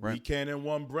Harvey? Right. We can't in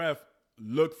one breath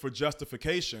look for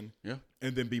justification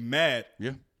and then be mad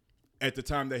at the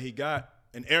time that he got.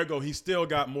 And ergo, he still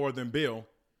got more than Bill.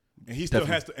 And he still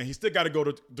has to, and he still got to go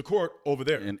to the court over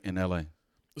there. In LA.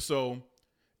 So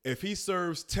if he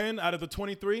serves 10 out of the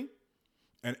 23,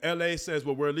 and LA says,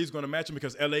 well, we're at least going to match him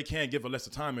because LA can't give a lesser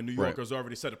time, and New Yorkers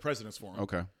already set a precedence for him.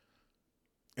 Okay.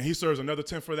 And he serves another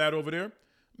 10 for that over there.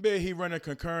 Be it he ran it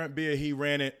concurrent, be it he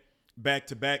ran it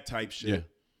back-to-back type shit.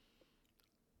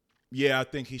 Yeah, I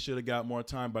think he should have got more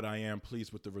time, but I am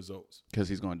pleased with the results. Because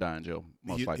he's going to die in jail,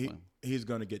 most likely. He's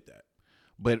going to get that.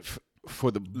 But for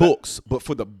the books,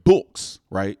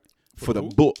 right? For the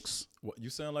books. What, you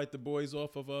sound like the boys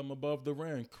off of Above the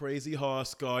Rim. Crazy hard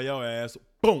scar your ass.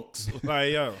 Boonks.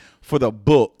 Like, yo. For the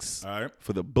books. All right.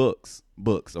 For the books.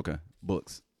 Okay.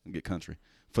 Books. Get country.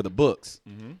 For the books.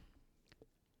 Mm-hmm.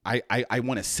 I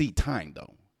want to see time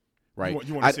though, right?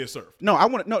 You want to see it served? No, I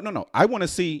want to no. I want to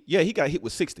see. Yeah, he got hit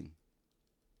with 60,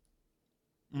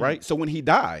 right? So when he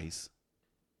dies,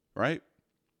 right?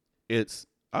 It's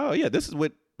this is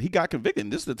what he got convicted.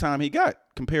 And this is the time he got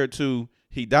compared to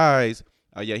he dies.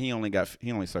 He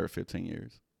only served 15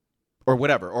 years, or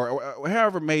whatever, or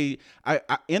however made. I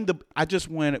just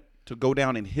wanted to go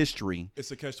down in history.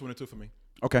 It's a catch-22 for me.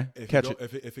 Okay, catch it.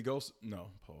 If it goes, no,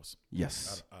 pause.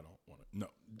 Yes. I don't want to. No.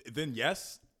 Then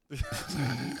yes.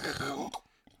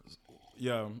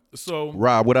 Yeah. So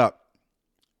Rob, what up?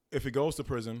 if it goes to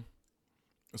prison,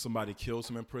 if somebody kills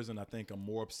him in prison, I think I'm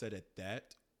more upset at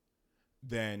that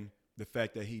than the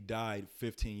fact that he died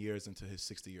 15 years into his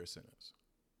 60-year sentence.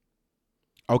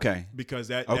 Okay. Because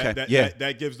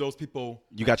that gives those people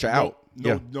you got your out.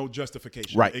 No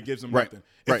justification. Right. It gives them Right. nothing.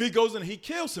 Right. If he goes and he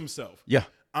kills himself, Yeah.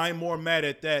 I'm more mad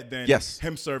at that than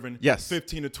him serving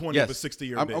 15 to 20 of a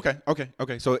 60-year bid.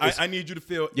 Okay. So I need you to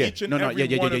feel each and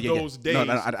every one of those days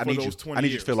I need those 20 I need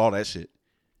years. you to feel all that shit.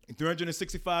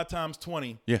 365 times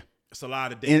 20. Yeah. It's a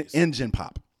lot of days. Engine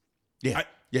pop. Yeah.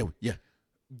 Yeah.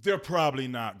 They're probably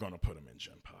not going to put him in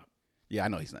Gen Pop. Yeah, I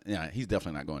know he's not. Yeah, he's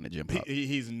definitely not going to Gen Pop.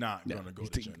 He's not going to go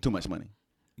to Gen Pop. Too much money.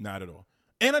 Not at all.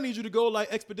 And I need you to go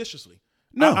like expeditiously.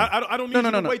 No. I don't need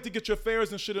you to wait to get your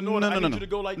fares and shit in order. I need you to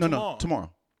go like tomorrow. Tomorrow.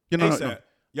 No.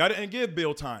 Y'all didn't give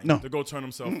Bill time to go turn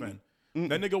himself in.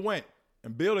 That nigga went.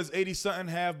 And Bill is 80-something,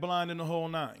 half blind in the whole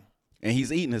nine. And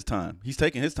he's eating his time. He's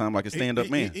taking his time like a stand-up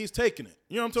man. He's taking it.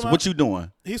 You know what I'm talking about? What you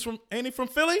doing? Ain't he from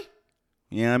Philly?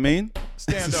 You know what I mean?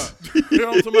 Stand up. You know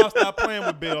what I'm talking about? Stop playing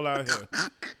with Bill out here.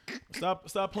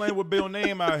 Stop playing with Bill's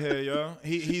name out here, yo.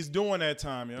 He's doing that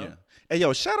time, yo. Yeah. Hey,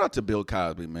 yo, shout out to Bill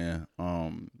Cosby, man.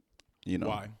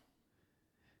 Why?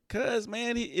 Cause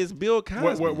man, it's Bill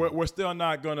Cosby. We're still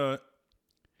not gonna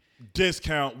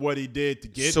discount what he did to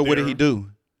get So there. what did he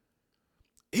do?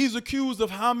 He's accused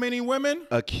of how many women?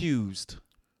 Accused.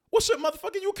 Well, shit,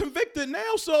 motherfucker, you convicted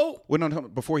now, so. Well, no,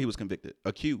 before he was convicted.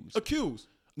 Accused.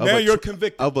 Now you're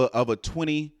convicted. Of a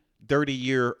 20, 30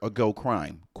 year ago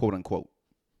crime, quote unquote.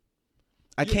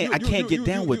 I can't get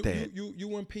down with that.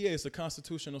 You in PA, it's a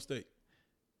constitutional state.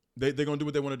 They're going to do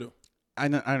what they want to do. I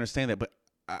understand that, but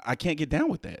I can't get down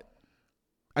with that.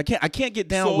 I can't get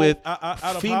down with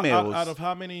females. Out of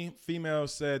how many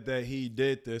females said that he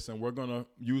did this, and we're going to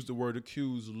use the word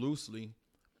accused loosely,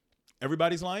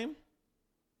 everybody's lying?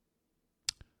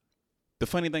 The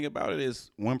funny thing about it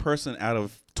is one person out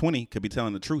of 20 could be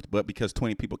telling the truth, but because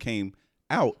 20 people came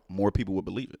out, more people would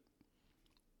believe it.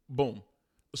 Boom.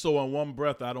 So in one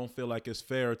breath, I don't feel like it's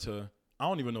fair to, I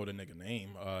don't even know the nigga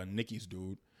name, Nicki's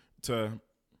dude, to,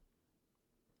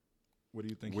 what do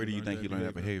you think? Where do you think he learned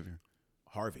that behavior?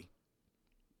 Harvey.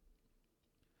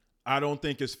 I don't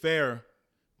think it's fair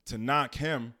to knock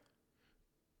him,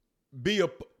 be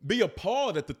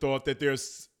appalled at the thought that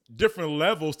there's different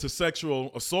levels to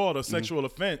sexual assault or sexual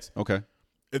offense. Okay.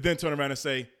 And then turn around and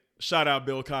say, shout out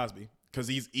Bill Cosby because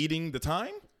he's eating the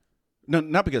time? No,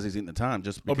 not because he's eating the time,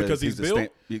 just because he's Bill.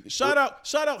 Shout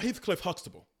out Heathcliff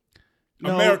Huxtable.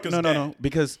 No, America's dad. No.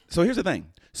 Because so here's the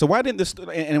thing. So why didn't this? And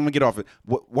I'm gonna get off it.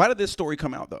 Why did this story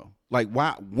come out though? Like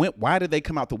why did they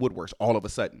come out the woodworks all of a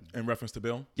sudden? In reference to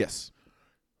Bill? Yes.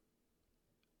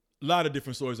 A lot of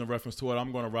different stories in reference to it.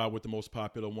 I'm going to ride with the most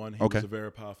popular one. He was a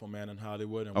very powerful man in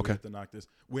Hollywood, and we had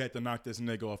to knock this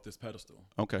nigga off this pedestal.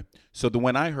 Okay. So the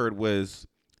one I heard was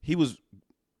he was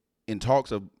in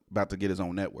talks of about to get his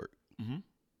own network.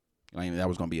 Mm-hmm. I mean, that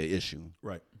was going to be an issue.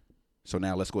 Right. So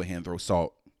now let's go ahead and throw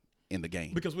salt in the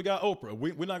game. Because we got Oprah.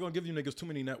 We're not going to give you niggas too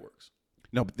many networks.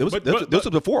 No, but this was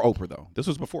before Oprah, though. This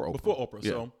was before Oprah. Before Oprah. Yeah.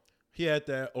 So he had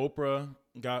that. Oprah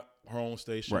got her own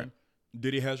station. Right.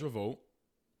 Diddy has Revolt.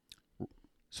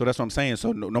 So that's what I'm saying.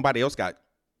 So nobody else got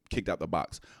kicked out the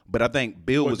box. But I think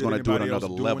Bill was going to do it another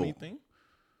level. Anything?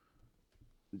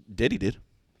 Diddy did.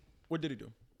 What did he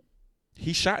do?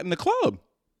 He shot in the club.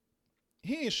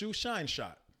 He ain't shoot, Shine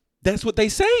shot. That's what they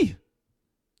say.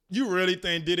 You really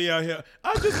think Diddy out here?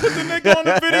 I just put the nigga on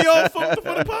the video for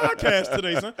the podcast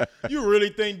today, son. You really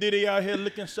think Diddy out here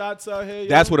licking shots out here? Yo?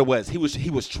 That's what it was. He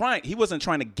was trying. He wasn't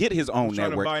trying to get his own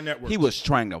network. Trying to buy networks. He was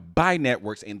trying to buy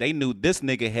networks, and they knew this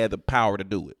nigga had the power to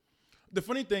do it. The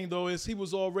funny thing though is he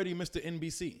was already Mr.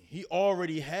 NBC. He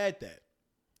already had that.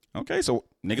 Okay, so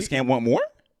niggas can't want more.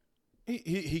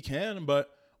 He can, but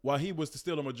while he was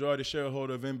still a majority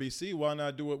shareholder of NBC, why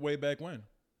not do it way back when?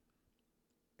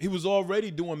 He was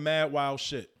already doing mad wild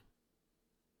shit.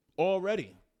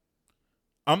 Already.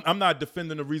 I'm not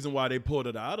defending the reason why they pulled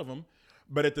it out of him,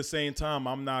 but at the same time,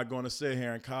 I'm not going to sit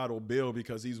here and coddle Bill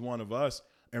because he's one of us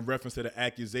in reference to the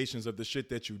accusations of the shit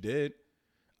that you did.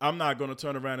 I'm not going to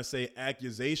turn around and say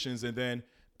accusations and then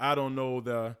I don't know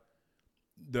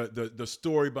the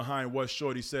story behind what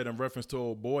Shorty said in reference to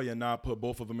old boy and not put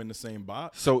both of them in the same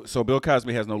box. So Bill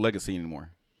Cosby has no legacy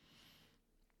anymore.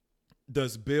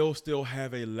 Does Bill still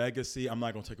have a legacy? I'm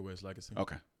not gonna take away his legacy.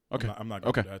 Okay. I'm not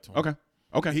gonna do that to him.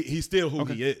 Okay. He's still who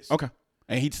he is. Okay.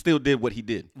 And he still did what he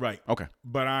did. Right. Okay.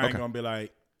 But I ain't gonna be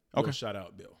like, shout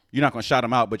out Bill. You're not gonna shout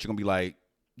him out, but you're gonna be like,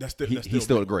 he's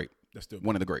still a great. That's still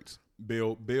one of the greats.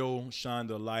 Bill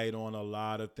shined a light on a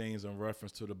lot of things in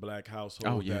reference to the black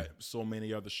household that so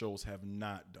many other shows have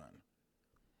not done.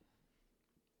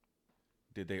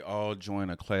 Did they all join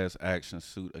a class action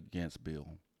suit against Bill?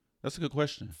 That's a good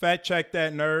question. Fact check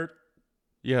that, nerd.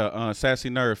 Yeah, Sassy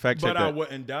Nerd, fact check that. But I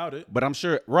wouldn't doubt it. But I'm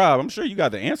sure, Rob, you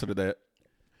got the answer to that.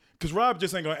 Because Rob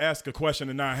just ain't going to ask a question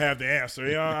and not have the answer.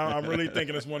 You know, I'm really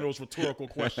thinking it's one of those rhetorical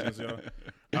questions. You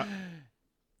know?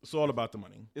 It's all about the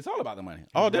money. It's all about the money.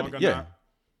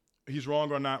 He's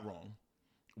wrong or not wrong.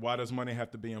 Why does money have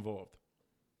to be involved?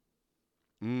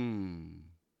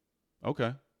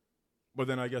 Okay. But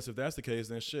then I guess if that's the case,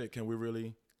 then shit, can we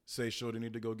really say Shorty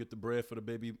need to go get the bread for the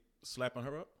baby slapping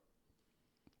her up?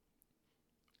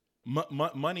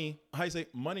 Money, how you say,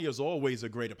 money is always a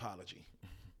great apology.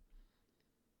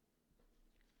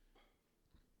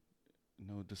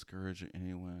 No discouraging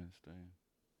anyone staying.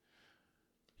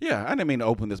 Yeah, I didn't mean to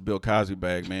open this Bill Cosby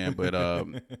bag, man, but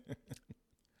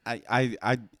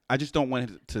I just don't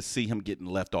want to see him getting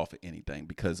left off of anything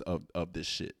because of this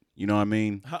shit. You know what I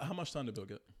mean? How much time did Bill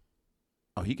get?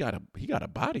 Oh, he got a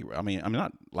body. I mean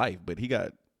not life, but he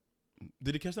got.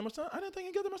 Did he catch that much time? I didn't think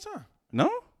he got that much time. No,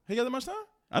 he got that much time.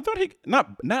 I thought he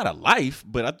not a life,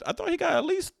 but I thought he got at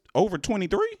least over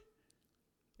 23.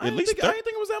 I didn't think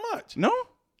it was that much. No,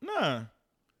 nah.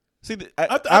 See,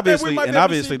 obviously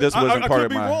this wasn't part of my. I could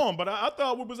be wrong, but I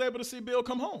thought we was able to see Bill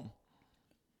come home.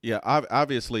 Yeah,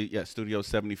 obviously, yeah. Studio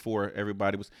 74,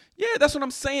 everybody was. Yeah, that's what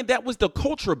I'm saying. That was the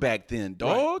culture back then,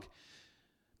 dog. Right.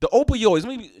 The opioids.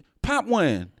 Maybe pop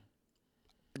one.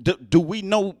 Do we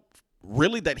know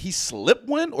really that he slipped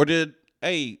one, or did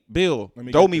Bill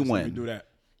throw me one? Let me do that.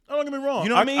 Don't get me wrong. You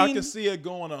know what I mean? I can see it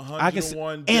going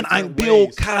 101 and I'm Bill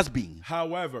ways. Cosby.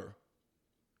 However,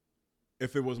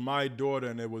 if it was my daughter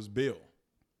and it was Bill,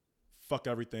 fuck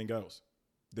everything else.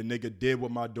 The nigga did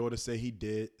what my daughter said he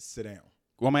did. Sit down.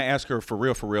 Well, I'm gonna ask her for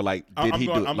real. Like, did he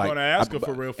do it? I'm gonna ask her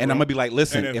for real. And I'm gonna be like,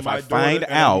 listen, if I find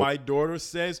out, my daughter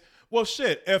says, well,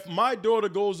 shit. If my daughter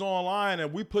goes online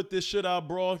and we put this shit out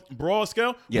broad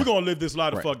scale, we're gonna live this lie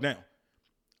the fuck down.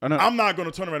 I'm not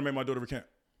gonna turn around and make my daughter recant.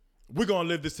 We're gonna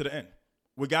live this to the end.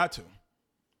 We got to.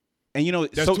 And you know,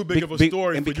 that's too big of a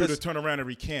story for you to turn around and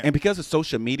recant. And because of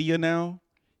social media now,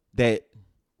 that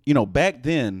back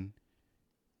then,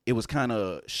 it was kind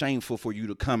of shameful for you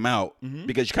to come out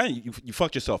because you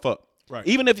fucked yourself up. Right.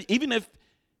 Even if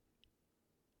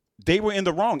they were in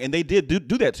the wrong and they did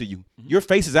do that to you, your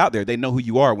face is out there. They know who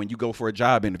you are when you go for a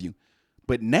job interview.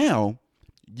 But now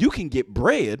you can get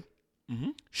bread,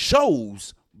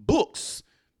 shows, books,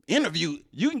 interview.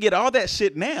 You can get all that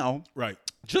shit now. Right.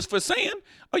 Just for saying,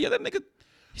 oh yeah, that nigga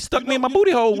he stuck me in my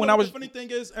booty hole when I was. The funny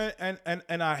thing is,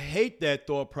 and I hate that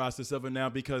thought process of it now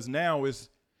because now is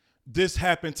this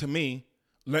happened to me.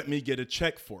 Let me get a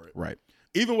check for it. Right.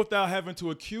 Even without having to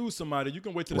accuse somebody, you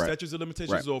can wait till the statute of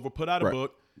limitations is over, put out a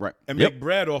book, and Yep. make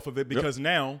bread off of it because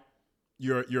now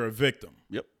you're a victim.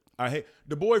 Yep. I hate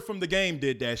the boy from The Game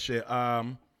did that shit.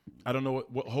 I don't know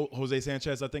what Jose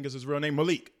Sanchez, I think is his real name,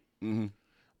 Malik. Mm-hmm.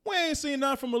 We ain't seen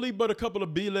nothing from Malik but a couple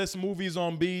of B-list movies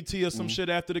on BET or some shit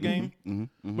after the game.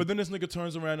 But then this nigga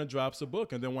turns around and drops a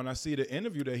book. And then when I see the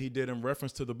interview that he did in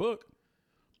reference to the book,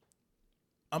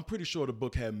 I'm pretty sure the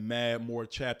book had mad more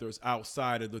chapters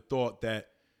outside of the thought that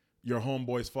your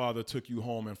homeboy's father took you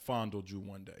home and fondled you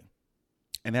one day.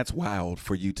 And that's wild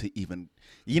for you to even,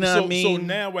 what I mean? So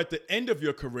now at the end of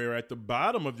your career, at the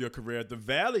bottom of your career, at the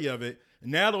valley of it,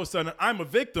 now all of a sudden I'm a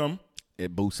victim.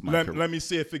 It boosts my career. Let me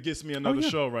see if it gets me another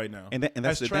show right now. And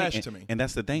that's the trash thing. to me. And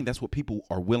that's the thing. That's what people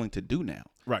are willing to do now.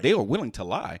 Right. They are willing to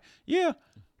lie. Yeah,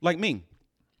 like me.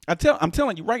 I'm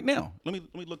telling you right now. Let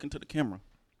me look into the camera.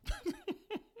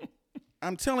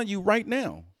 I'm telling you right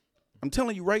now.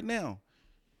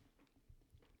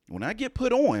 When I get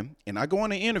put on and I go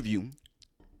on an interview,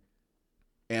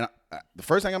 and the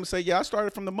first thing I'm gonna say, I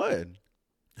started from the mud.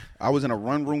 I was in a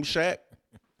run room shack.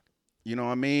 You know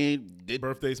what I mean?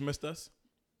 Birthdays missed us?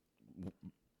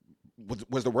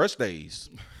 Was the worst days.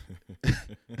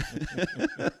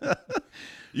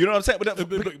 You know what I'm saying?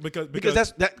 Because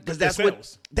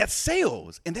that's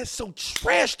sales, and that's so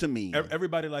trash to me.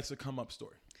 Everybody likes a come up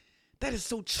story. That is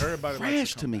so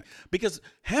trash to me because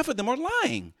half of them are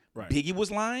lying. Right. Biggie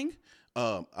was lying.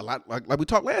 A lot like we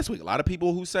talked last week. A lot of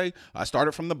people who say I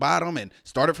started from the bottom and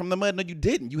started from the mud. No, you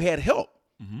didn't. You had help,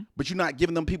 but you're not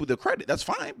giving them people the credit. That's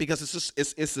fine because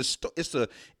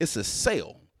it's a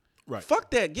sale. Right. Fuck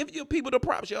that. Give your people the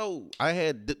props. Yo, I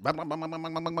had that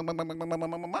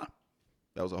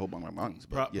was a whole bunch of months.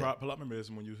 Problem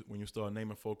is when you start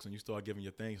naming folks and you start giving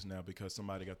your things now because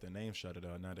somebody got their name shouted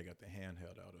out. Now they got their hand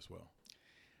held out as well.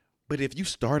 But if you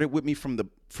started with me from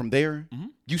there,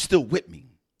 you still with me.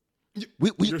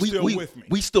 You're still with me.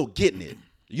 We still getting it.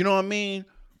 You know what I mean?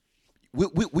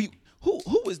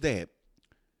 Who was that?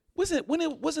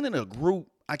 Wasn't in a group?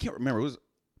 I can't remember.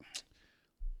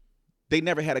 They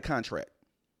never had a contract.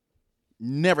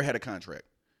 Never had a contract.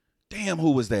 Damn,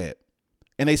 who was that?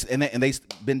 And they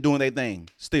been doing their thing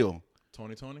still.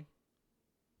 Tony. Tony.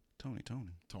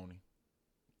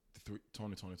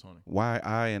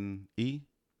 Y-I-N-E?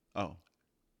 Oh.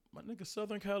 My nigga,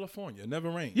 Southern California. It never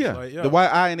rains. Yeah, like, the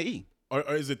Y-I and the E. Or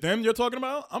is it them you're talking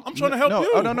about? I'm trying to help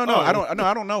you. Oh, no.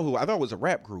 I don't know who. I thought it was a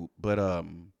rap group, but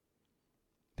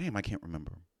damn, I can't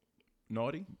remember.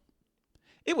 Naughty?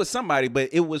 It was somebody, but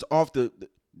it was off the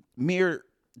mere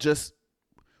just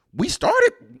we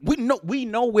started. We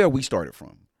know where we started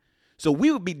from. So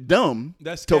we would be dumb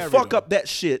to fuck up that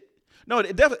shit. No,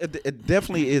 it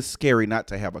definitely is scary not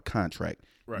to have a contract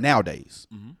nowadays.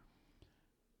 Mm-hmm.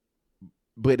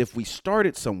 But if we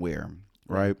started somewhere,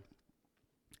 right,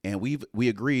 and we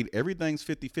agreed everything's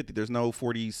 50-50, there's no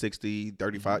 40, 60,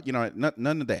 35, you know,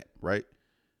 none of that, right?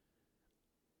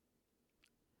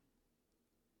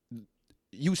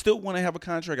 You still want to have a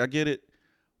contract, I get it,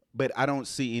 but I don't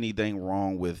see anything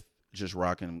wrong with just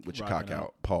rocking with your cock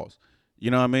out. Pause.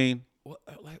 You know what I mean? What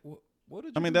did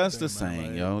you I mean, that's the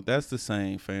same, yo. That's the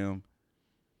same, fam.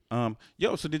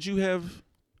 Yo, so did you have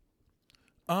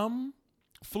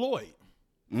Floyd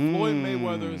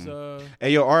Mayweather's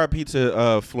Hey, yo, RIP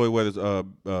to Floyd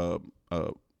Mayweather's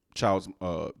child's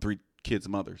 3 kids'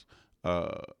 mothers.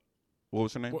 What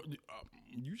was her name?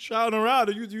 You shouting her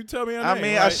out? You tell me her name. I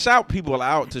mean, right? I shout people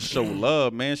out to show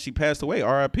love, man. She passed away.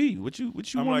 RIP. What you?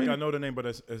 I'm want like, me? I know the name, but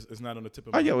it's not on the tip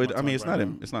of my I mean, it's not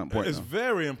important. It's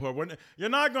very important. You're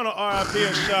not gonna RIP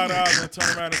and shout out and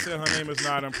turn around and say her name is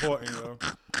not important, yo.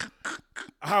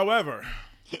 However,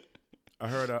 I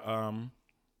heard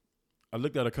I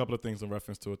looked at a couple of things in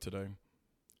reference to it today,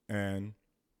 and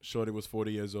shorty was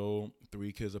 40 years old,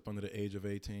 3 kids up under the age of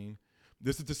 18.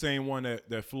 This is the same one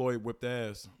that Floyd whipped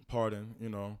ass,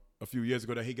 a few years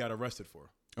ago that he got arrested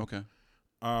for. Okay.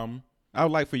 I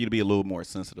would like for you to be a little more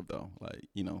sensitive, though. Like,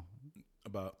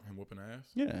 About him whooping ass?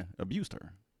 Yeah, abused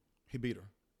her. He beat her.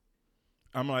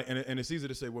 I'm like, and it's easy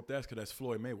to say whooped ass because that's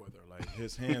Floyd Mayweather. Like,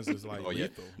 his hands is like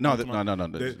lethal. No.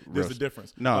 There's a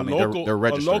difference. No, they're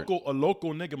registered. A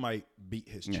local nigga might beat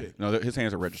his chick. No, his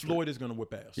hands are registered. Floyd is going to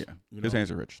whip ass. Yeah, his hands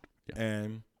are registered. Yeah.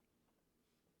 And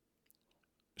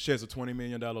she has a $20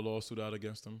 million lawsuit out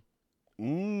against him.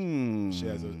 She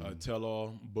has a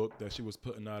tell-all book that she was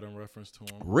putting out in reference to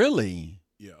him. Really?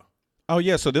 Yeah. Oh,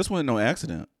 yeah, so this wasn't no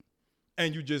accident.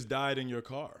 And you just died in your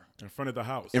car in front of the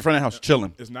house. In front of the house,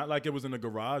 chilling. It's not like it was in the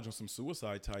garage or some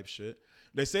suicide type shit.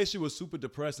 They say she was super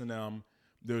depressed, and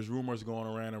there's rumors going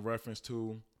around in reference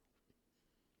to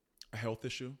a health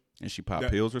issue. And she popped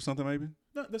pills or something, maybe?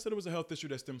 No, they said it was a health issue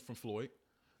that stemmed from Floyd.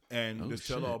 And this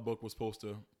tell-all book was supposed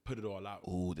to put it all out.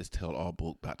 Ooh, this tell-all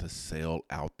book about to sell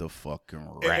out the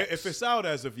fucking racks. If it's out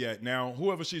as of yet, now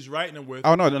whoever she's writing it with,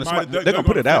 they're gonna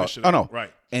put it out. Oh no,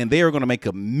 right? And they are gonna make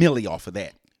 $1 million off of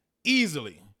that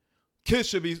easily. Kids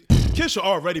should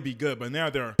already be good, but now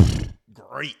they're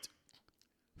great.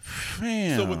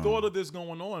 Damn. So with all of this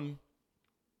going on,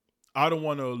 I don't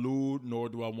want to allude, nor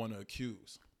do I want to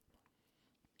accuse.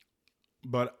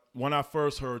 But when I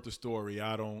first heard the story,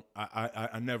 I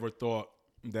never thought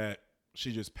that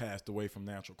she just passed away from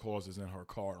natural causes in her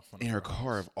car. In her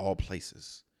car, of all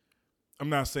places. I'm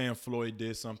not saying Floyd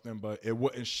did something, but it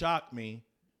wouldn't shock me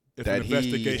if that an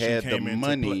investigation he had came the into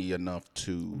money play. Enough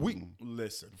to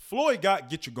Listen. Floyd got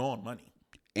get you gone money,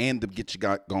 and the get you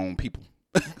gone people.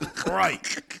 Right.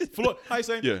 Floyd, how you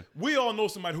saying? Yeah. We all know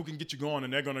somebody who can get you gone,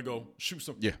 and they're gonna go shoot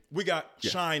some. Yeah. We got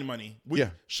Shine money.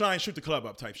 Shine shoot the club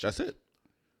up type shit. That's it.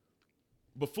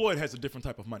 But Floyd has a different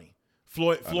type of money.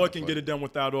 Floyd can get it done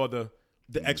without all the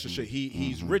extra shit.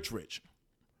 He's rich.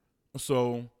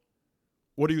 So,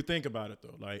 what do you think about it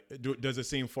though? Like, does it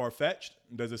seem far fetched?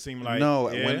 Does it seem like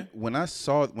no? Yeah? When I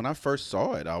first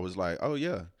saw it, I was like, oh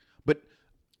yeah. But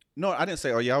no, I didn't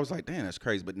say oh yeah. I was like, damn, that's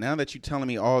crazy. But now that you're telling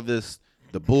me all this,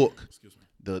 the book,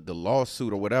 the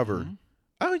lawsuit or whatever,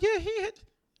 oh yeah, he had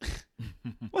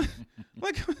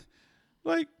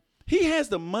like he has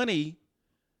the money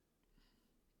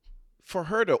for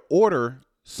her to order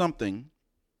something,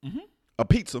 Mm-hmm. a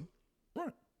pizza,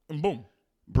 Right. And boom.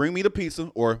 bring me the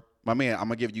pizza, or my man, I'm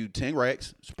gonna give you 10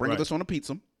 racks, sprinkle Right. this on the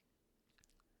pizza,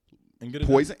 And get it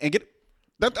poison, and get it.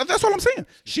 That's all I'm saying.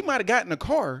 She might have gotten in the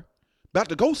car, about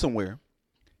to go somewhere,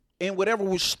 and whatever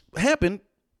was happened,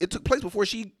 it took place before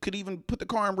she could even put the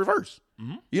car in reverse.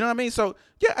 Mm-hmm. You know what I mean? So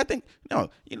yeah, I think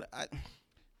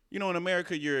in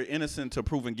America you're innocent to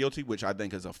proven guilty, which I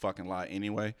think is a fucking lie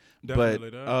anyway.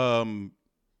 Definitely but that.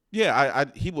 yeah,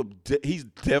 he's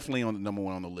definitely on the number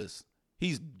one on the list.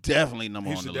 He's definitely number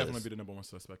He one on should the definitely list. be the number one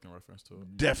suspect in reference to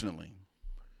it. Definitely.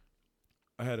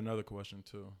 I had another question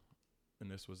too, and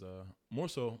this was more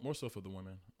so for the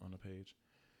women on the page.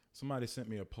 Somebody sent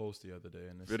me a post the other day,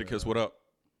 and Viticus, what up?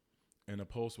 And the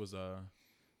post was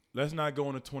let's not go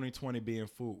into 2020 being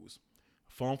fools.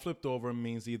 Phone flipped over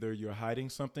means either you're hiding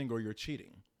something or you're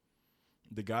cheating.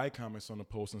 The guy comments on the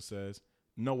post and says,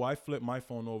 "No, I flipped my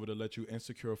phone over to let you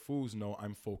insecure fools know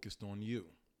I'm focused on you."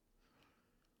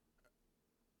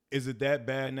 Is it that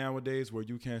bad nowadays where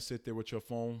you can't sit there with your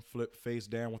phone flipped face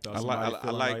down without somebody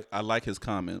feeling like? I like his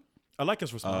comment. I like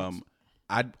his response.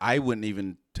 I wouldn't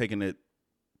even taken it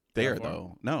there That far?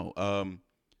 though. No.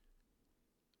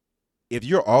 If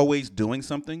you're always doing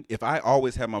something, if I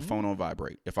always have my phone on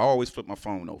vibrate, if I always flip my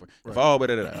phone over, if I always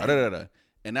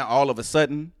and now all of a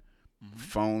sudden,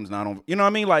 phone's not on. You know what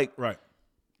I mean? Like, Right.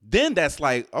 then that's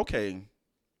like, okay,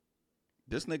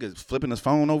 this nigga's flipping his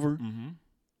phone over, Mm-hmm.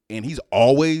 and he's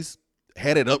always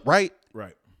had it upright.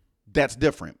 Right. That's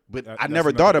different. But I That's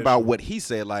never thought another about issue. what he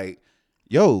said. Like,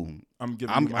 yo, I'm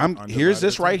giving. I'm you my here's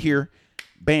this undivided right attention. here.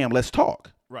 Bam, let's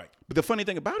talk. Right. But the funny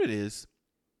thing about it is,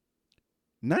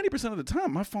 90% of the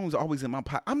time, my phone's always in my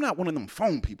pocket. I'm not one of them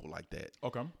phone people like that.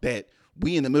 Okay. That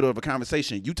we in the middle of a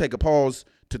conversation, you take a pause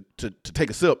to take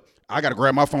a sip. I got to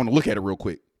grab my phone and look at it real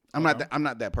quick. I'm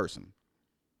not that person.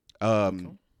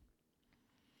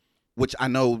 Which I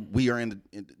know we are in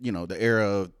the era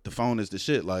of the phone is the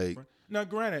shit. Like, Now,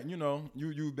 granted,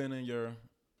 you've been in your,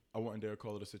 I wouldn't dare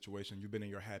call it a situation. You've been in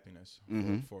your happiness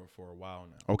for a while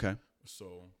now. okay,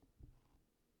 So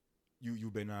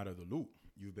you've been out of the loop.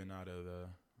 You've been out of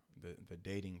the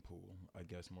dating pool, I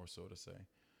guess, more so to say.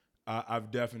 I've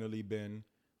definitely been,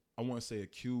 I won't say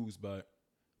accused, but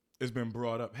it's been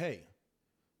brought up. Hey,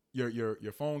 your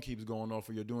phone keeps going off,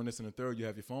 or you're doing this and the third. You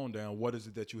have your phone down. What is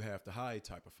it that you have to hide?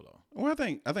 Type of flow. well,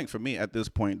 I think for me at this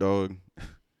point, dog,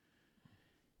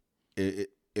 if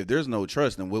there's no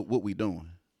trust, then what we doing?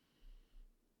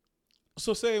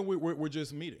 So say we're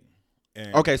just meeting.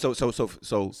 And Okay, so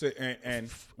and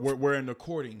we're in the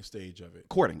courting stage of it.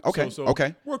 courting. Okay, So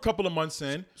okay. We're a couple of months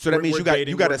in. So that means We're you got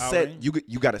dating, to we're set outing.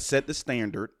 you got to set the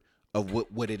standard of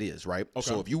what it is, right? Okay.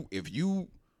 So if you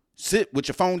sit with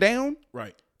your phone down,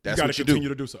 Right. That's you what gotta you do. continue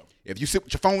to do so. if you sit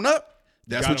with your phone up,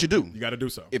 that's what you do. You got to do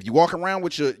so. If you walk around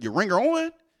with your ringer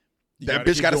on, that gotta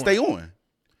bitch keep got to doing stay it. on.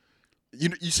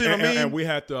 You see what I mean? And we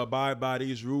have to abide by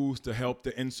these rules to help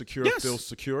the insecure Yes. feel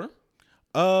secure.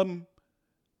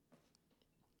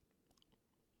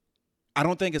 I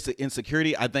don't think it's an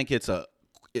insecurity. I think it's a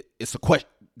question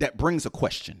that brings a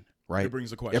question, right? It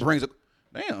brings a question. It brings a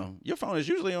damn. Your phone is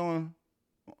usually on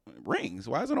rings.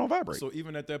 Why is it on vibrate? So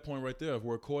even at that point right there, if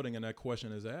we're courting and that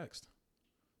question is asked,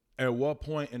 at what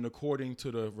point in the courting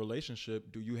to the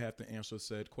relationship do you have to answer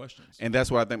said questions? And that's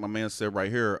what I think my man said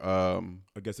right here. I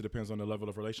guess it depends on the level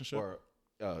of relationship. Or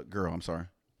girl, I'm sorry,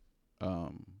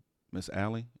 Miss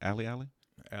Allie. Allie.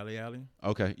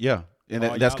 Okay, yeah, and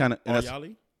that's kind of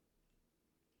Allie.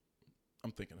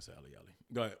 I'm thinking it's Allie.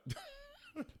 Go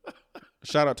ahead.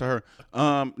 shout out to her.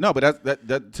 No, but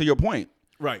that to your point.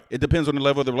 Right. It depends on the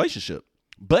level of the relationship.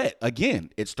 But again,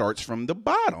 it starts from the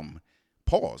bottom.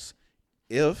 Pause.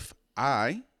 If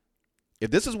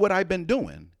this is what I've been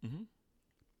doing, Mhm.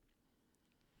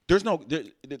 there's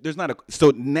not a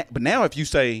so. But now, if you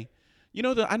say,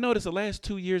 I noticed the last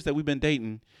 2 years that we've been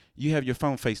dating, you have your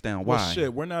phone face down. Why? Well,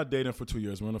 shit, we're not dating for 2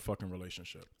 years. We're in a fucking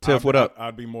relationship. Tiff, what up?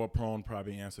 I'd be more prone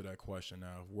probably answer that question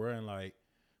now. If we're in like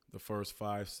the first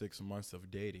 5-6 months of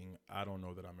dating, I don't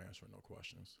know that I'm answering no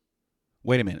questions.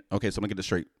 Wait a minute. Okay, so I'm gonna get this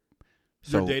straight.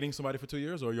 So You're dating somebody for 2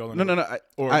 years, or y'all? no.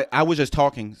 Or- I was just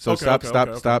talking. So Okay,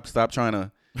 stop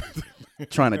trying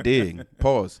to dig.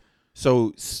 Pause.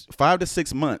 So 5 to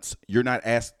 6 months, you're not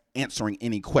answering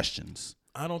any questions.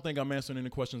 I don't think I'm answering any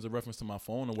questions in reference to my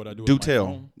phone or what I do. Do with my tell.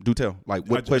 phone. Do tell. Like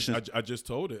what questions? I just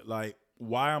told it. Like,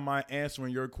 why am I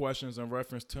answering your questions in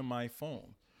reference to my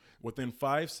phone? Within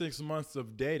 5-6 months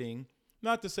of dating,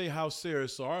 not to say how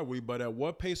serious are we, but at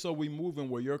what pace are we moving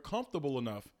where you're comfortable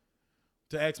enough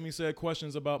to ask me said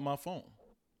questions about my phone?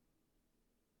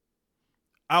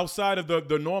 outside of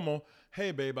the normal,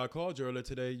 hey, babe, I called you earlier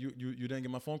today. You didn't get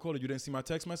my phone call or you didn't see my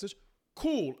text message?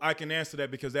 Cool, I can answer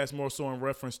that because that's more so in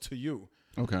reference to you.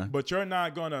 Okay. But you're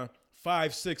not going to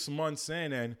 5-6 months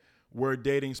in and we're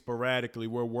dating sporadically.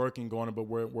 We're working on it, but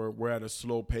we're at a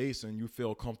slow pace and you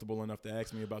feel comfortable enough to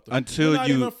ask me about the until not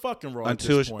you even fucking raw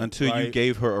until at this point, until right? you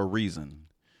gave her a reason,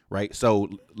 right? So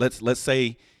let's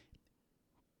say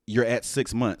you're at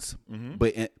 6 months,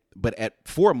 but at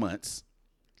 4 months,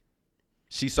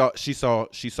 she saw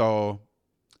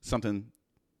something,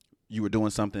 you were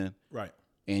doing something, right,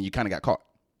 and you kind of got caught.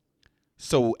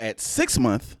 So at 6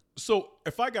 months, so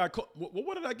if I got caught,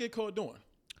 what did I get caught doing?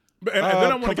 And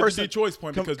then I want to get to Detroit's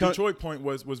point because Detroit's point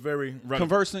was very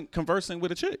relevant. Conversing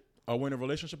with a chick. Are we in a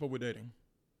relationship or we're dating?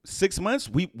 6 months,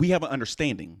 we have an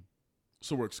understanding.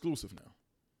 So we're exclusive now.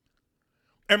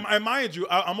 And mind you,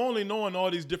 I'm only knowing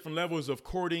all these different levels of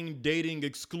courting, dating,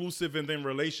 exclusive, and then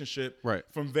relationship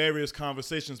from various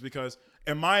conversations because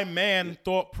in my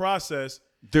thought process,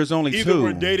 there's only either two.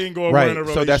 We're dating or we're in a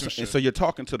relationship. So you're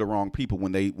talking to the wrong people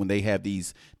when they have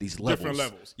these levels. Different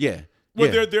levels. Yeah.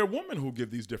 Well, yeah. there are women who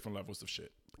give these different levels of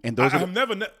shit. And those I've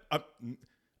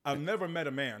never met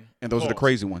a man. And those are the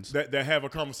crazy ones that have a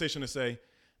conversation and say,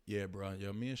 "Yeah, bro,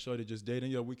 me and Shorty just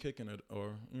dating. We kicking it,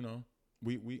 or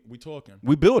we talking.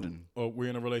 We building. Or we're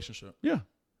in a relationship." Yeah.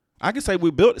 I can say we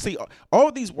build. See,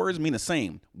 all these words mean the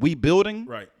same. We building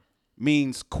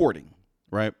means courting,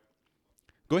 right?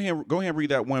 Go ahead and read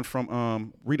that one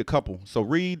from read a couple. So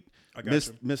read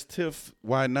Miss Tiff,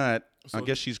 why not? So, I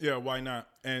guess she's why not?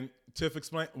 And Tiff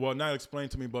not explain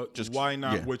to me, but just why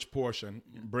not which portion?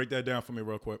 Break that down for me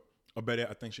real quick.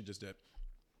 I think she just did.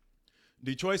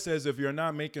 Detroit says if you're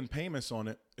not making payments on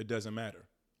it, it doesn't matter.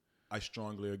 I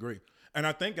strongly agree. And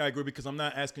I think I agree because I'm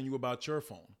not asking you about your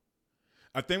phone.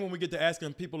 I think when we get to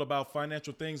asking people about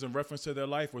financial things in reference to their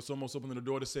life, it's almost opening the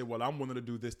door to say, well, I'm willing to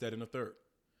do this, that, and the third.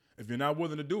 If you're not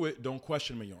willing to do it, don't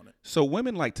question me on it. So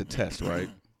women like to test, right?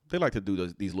 They like to do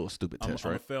these little stupid tests,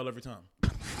 right? I'm fail every time.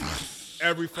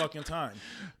 Every fucking time.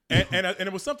 And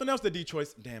it was something else that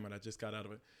Detroit, damn it, I just got out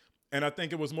of it. And I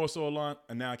think it was more so along,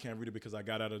 and now I can't read it because I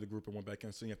got out of the group and went back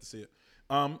in, so you have to see it.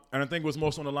 And I think it was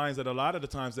more so on the lines that a lot of the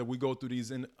times that we go through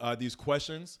these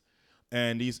questions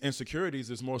and these insecurities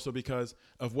is more so because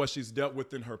of what she's dealt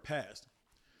with in her past.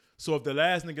 So if the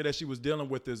last nigga that she was dealing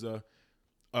with is a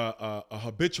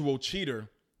habitual cheater,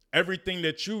 everything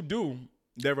that you do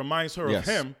that reminds her of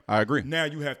him, I agree. Now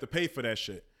you have to pay for that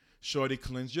shit. Shorty,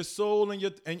 cleanse your soul and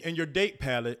your date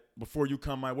palette before you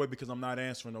come my way because I'm not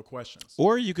answering no questions.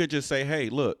 Or you could just say, hey,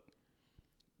 look,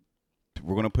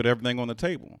 we're going to put everything on the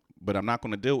table, but I'm not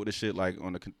going to deal with the shit like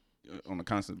on the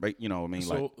constant, you know what I mean?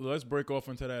 So let's break off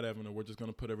into that avenue. We're just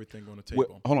going to put everything on the table.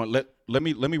 Well, hold on. Let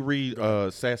me read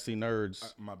Sassy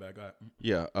Nerds. My bad. Go ahead.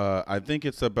 Yeah. I think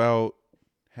it's about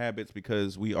habits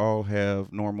because we all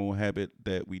have normal habit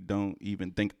that we don't even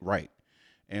think right.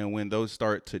 And when those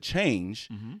start to change,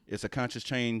 it's a conscious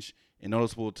change and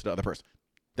noticeable to the other person.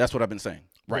 That's what I've been saying.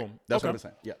 Right. Boom. That's what I've been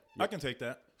saying. Yeah. I can take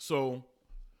that. So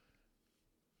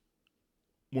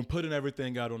when putting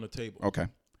everything out on the table. Okay.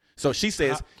 So she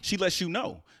says, she lets you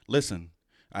know, listen,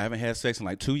 I haven't had sex in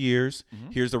like 2 years.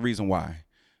 Here's the reason why.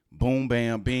 Boom,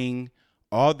 bam, bing.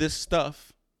 All this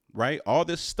stuff, right? All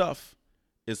this stuff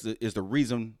is the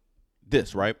reason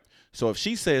this, right? So if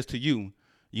she says to you,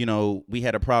 we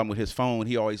had a problem with his phone.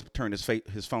 He always turned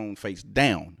his phone face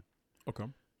down. Okay.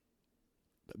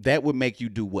 That would make you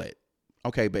do what?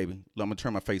 Okay, baby. I'm gonna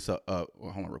turn my face up. Hold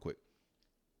on, real quick.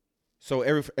 So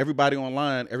everybody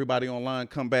online,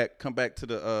 come back to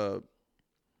the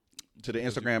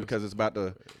Instagram because it's about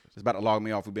to log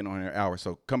me off. We've been on here an hour.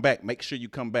 So come back. Make sure you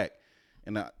come back,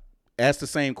 and ask the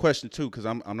same question too because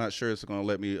I'm not sure it's gonna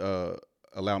let me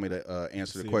allow me to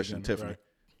answer the question, again, Tiffany. Right.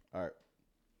 All right.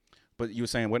 But you were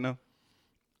saying what now?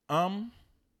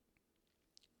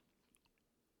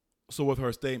 So with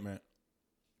her statement,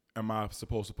 am I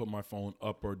supposed to put my phone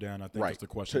up or down? I think that's the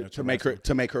question to make her feel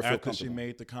comfortable. After she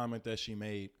made the comment that she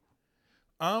made,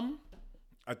 I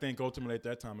think ultimately at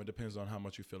that time it depends on how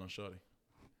much you feeling shorty.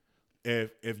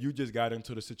 If you just got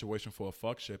into the situation for a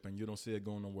fuck ship and you don't see it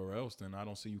going nowhere else, then I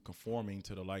don't see you conforming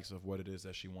to the likes of what it is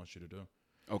that she wants you to do.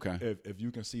 Okay. If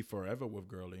you can see forever with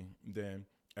girly, then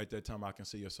at that time I can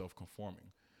see yourself conforming.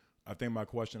 I think my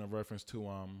question in reference to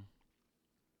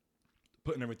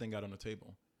putting everything out on the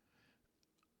table.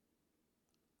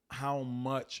 How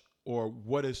much or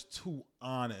what is too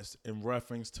honest in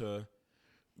reference to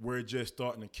we're just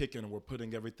starting to kick in and we're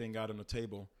putting everything out on the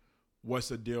table? What's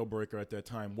a deal breaker at that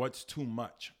time? What's too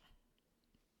much?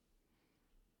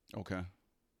 Okay.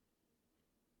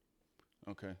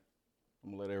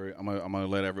 I'm gonna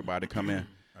let everybody come in.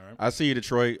 All right. I see you,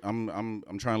 Detroit. I'm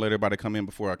trying to let everybody come in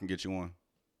before I can get you on.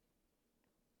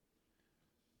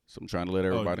 So I'm trying to let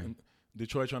everybody.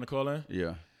 Detroit trying to call in?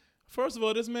 Yeah. First of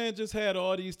all, this man just had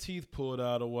all these teeth pulled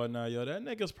out or whatnot, yo. That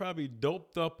nigga's probably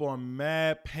doped up on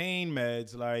mad pain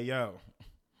meds. Like, yo,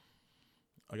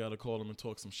 I got to call him and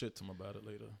talk some shit to him about it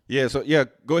later. Yeah, so, yeah,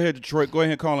 go ahead, Detroit. Go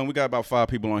ahead and call in. We got about 5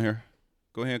 people on here.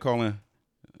 Go ahead and call in.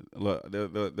 Look,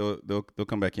 they'll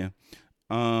come back in.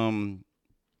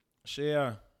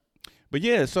 Share. But,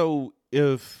 yeah, so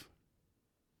if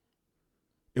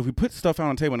we put stuff out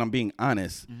on the table and I'm being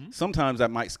honest, sometimes that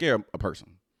might scare a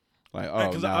person. Like, oh,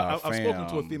 Because nah, I've spoken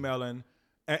to a female, and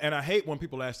I hate when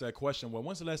people ask that question. Well,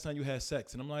 when's the last time you had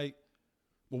sex? And I'm like,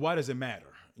 well, why does it matter?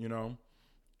 You know?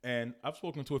 And I've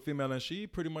spoken to a female, and she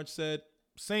pretty much said,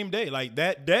 same day, like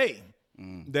that day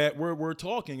that we're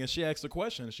talking, and she asks a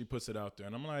question, and she puts it out there.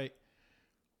 And I'm like,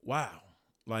 wow.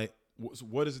 Like,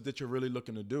 what is it that you're really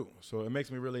looking to do? So it makes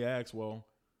me really ask, well,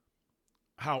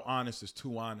 how honest is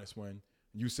too honest when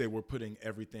you say we're putting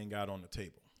everything out on the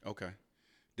table? Okay.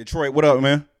 Detroit, what up,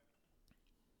 man?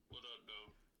 What up,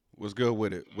 though? What's good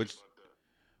with it? What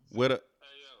up?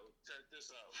 Hey, yo, check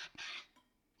this out.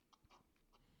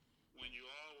 When you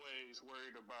always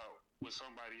worried about what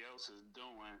somebody else is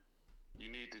doing, you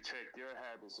need to check your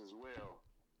habits as well,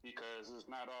 because it's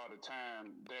not all the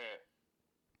time that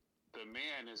the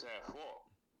man is at fault.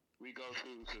 We go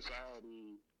through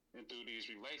society and through these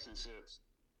relationships,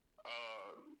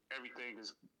 everything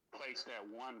is placed at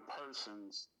one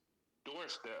person's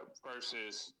doorstep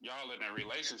versus y'all in a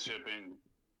relationship and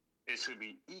it should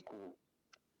be equal.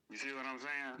 You see what I'm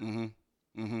saying?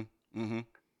 And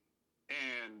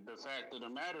the fact of the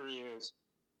matter is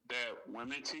that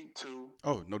women cheat too.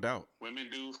 Oh, no doubt. Women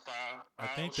do foul. I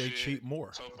think they cheat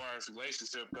more. So far as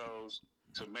relationship goes,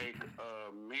 to make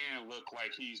a man look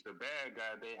like he's the bad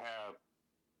guy, they have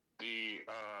the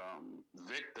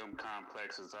victim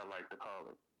complex, as I like to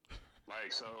call it.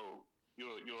 Like, so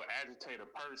you'll agitate a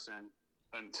person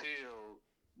until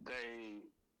they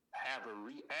have a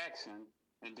reaction,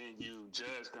 and then you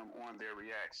judge them on their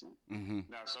reaction.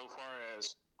 Now, so far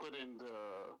as putting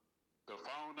the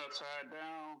phone upside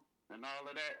down and all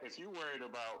of that, if you're worried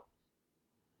about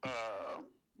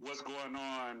what's going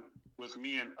on with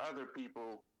me and other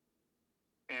people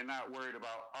and not worried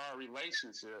about our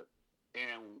relationship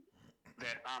and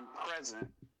that I'm present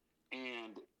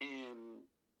and in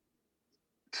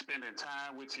spending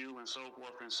time with you and so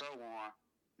forth and so on,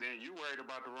 then you worried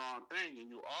about the wrong thing, and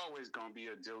you always gonna be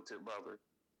a jilted lover.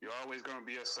 You're always gonna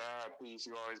be a side piece.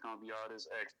 You're always gonna be all this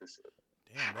extra shit.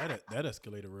 Damn, that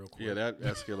escalated real quick. Yeah, that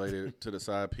escalated to the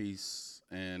side piece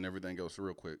and everything goes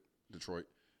real quick, Detroit.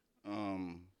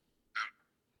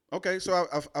 Okay, so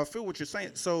I feel what you're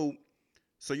saying. So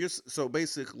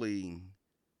basically,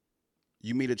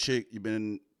 you meet a chick, you've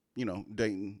been,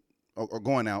 dating or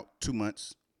going out 2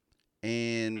 months,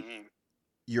 and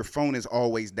your phone is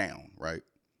always down, right?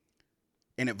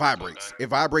 And it vibrates. It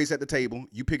vibrates at the table.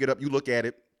 You pick it up, you look at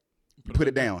it, you put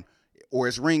it down. Or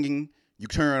it's ringing, you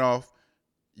turn it off,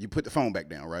 you put the phone back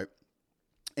down, right?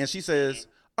 And she says,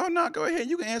 "Oh no, go ahead,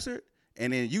 you can answer it."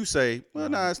 And then you say, "Well,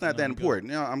 no, it's not that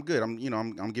important. No, I'm good.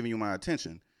 I'm giving you my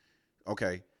attention."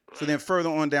 Okay. So then further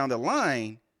on down the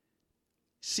line,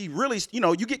 she really,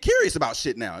 you get curious about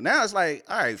shit now. Now it's like,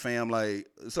 all right, fam, like,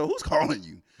 so who's calling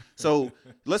you? So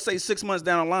let's say 6 months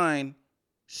down the line,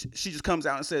 she just comes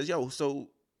out and says, "Yo, so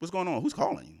what's going on? Who's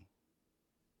calling you?"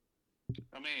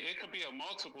 I mean, it could be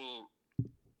multiple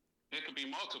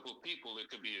people. It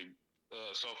could be,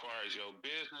 so far as your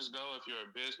business go, if you're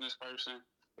a business person,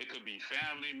 it could be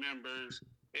family members.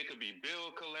 It could be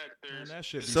bill collectors. Man, that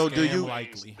shit be So do you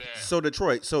likely? So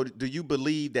Detroit, so do you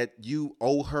believe that you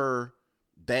owe her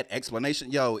that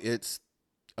explanation? Yo, it's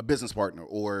a business partner,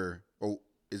 or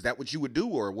is that what you would do,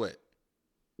 or what?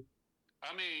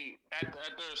 I mean, at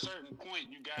a certain point,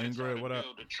 you got to try to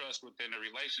build the trust within a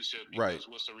relationship. Because Right.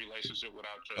 What's a relationship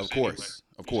without trust? Of course,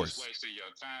 anyway? of course. You're just wasting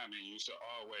your time, and you should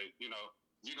always, if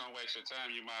you're gonna waste your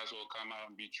time, you might as well come out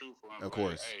and be truthful. And Of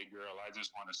course. Hey, girl, I just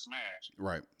want to smash.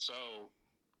 Right. So,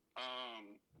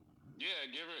 yeah,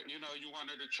 give her. You want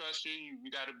her to trust you. You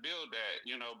got to build that.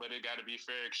 But it got to be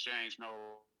fair exchange. No.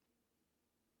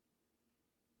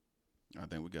 I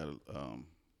think we got to.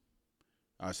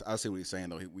 I see what he's saying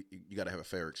though. You got to have a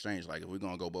fair exchange. Like if we're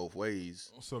gonna go both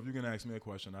ways. So if you can ask me a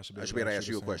question, I should be able to ask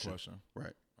you a the same question.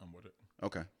 Right. I'm with it.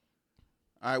 Okay.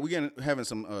 All right, we're having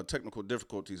some technical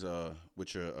difficulties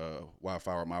with your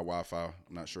Wi-Fi or my Wi-Fi.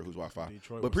 I'm not sure whose Wi-Fi.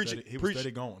 Detroit but was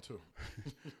steady going too.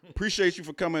 Appreciate you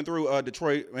for coming through,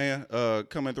 Detroit, man.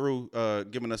 Coming through,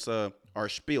 giving us our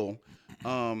spiel.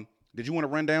 Did you want to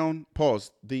run down,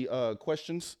 pause, the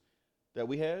questions that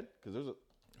we had? Because there's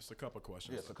It's a couple of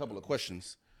questions. a couple of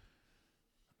questions.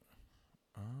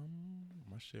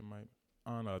 My shit might.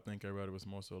 I don't know. I think everybody was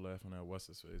more so laughing at what's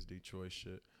his face Detroit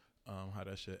shit. How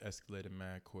that shit escalated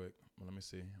mad quick. Well, let me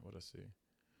see what I see.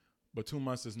 But 2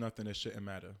 months is nothing. It shouldn't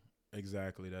matter.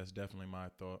 Exactly. That's definitely my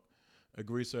thought.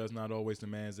 Agree, sir. It's not always the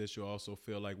man's issue. I also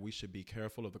feel like we should be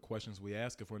careful of the questions we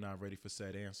ask if we're not ready for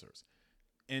said answers.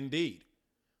 Indeed.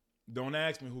 Don't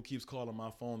ask me who keeps calling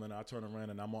my phone and I turn around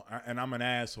and I'm an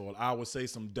asshole. I would say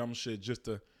some dumb shit just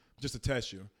to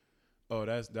test you. Oh,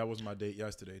 that was my date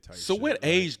yesterday type So shit. what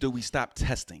age do we stop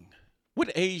testing? What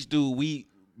age do we,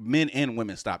 men and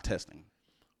women, stop testing?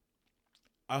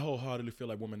 I wholeheartedly feel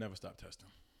like women never stop testing.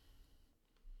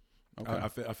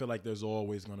 Okay. I feel like there's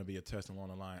always going to be a test along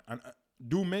the line.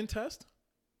 Do men test?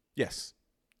 Yes.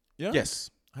 Yeah?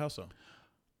 Yes. How so?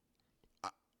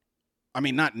 I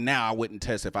mean, not now. I wouldn't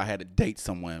test if I had to date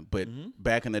someone, but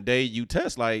back in the day, you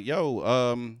test like,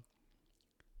 yo,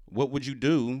 what would you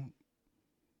do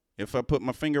if I put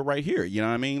my finger right here? You know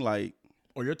what I mean? Like,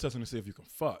 Or you're testing to see if you can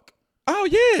fuck. oh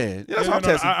yeah, that's what I'm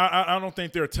testing. I don't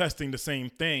think they're testing the same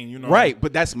thing, you know. Right,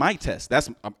 but that's my test. That's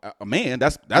a man.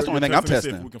 That's the only thing I'm to see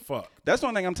testing. if we can fuck. That's the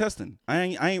only thing I'm testing. I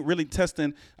ain't really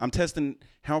testing. I'm testing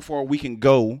how far we can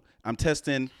go. I'm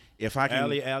testing if I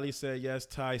can. Allie said yes.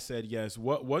 Ty said yes.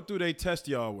 What do they test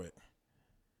y'all with?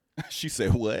 She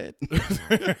said what?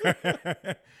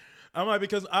 I'm like,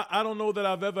 because I don't know that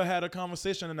I've ever had a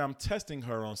conversation and I'm testing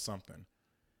her on something.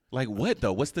 Like what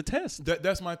though? What's the test?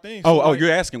 That's my thing. Oh, So like,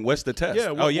 you're asking what's the test?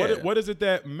 yeah. Yeah. What is it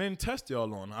that men test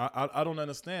y'all on? I don't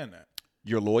understand that.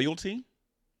 Your loyalty?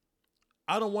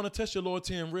 I don't want to test your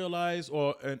loyalty and realize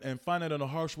and find out in a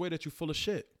harsh way that you're full of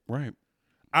shit. Right.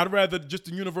 I'd rather just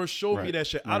the universe show me Right, that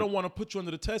shit. right. I don't want to put you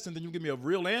under the test and then you give me a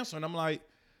real answer and I'm like,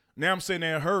 now I'm sitting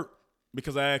there hurt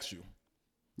because I asked you.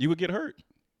 You would get hurt.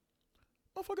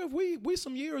 Motherfucker, if we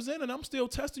some years in and I'm still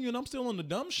testing you and I'm still on the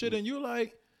dumb shit and you're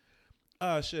like,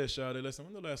 shit, shawty, listen,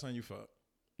 when the last time you fucked?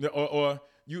 Yeah, or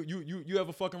you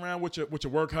ever fuck around with your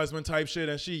work husband type shit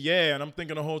and she, yeah, and I'm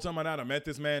thinking the whole time I met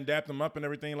this man, dapped him up and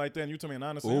everything like that, and you tell me an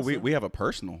honest Oh, answer? we have a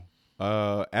personal.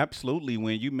 Absolutely.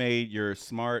 When you made your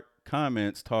smart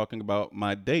comments talking about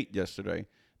my date yesterday,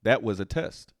 that was a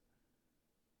test.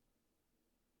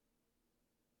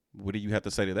 What do you have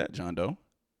to say to that, John Doe?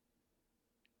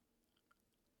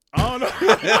 I don't know.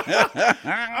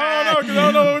 I don't know because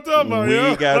I don't know what we're talking about.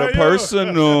 We got a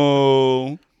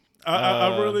personal.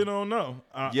 I really don't know.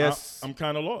 Yes. I'm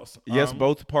kind of lost. Yes,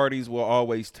 both parties will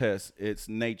always test. It's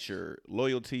nature.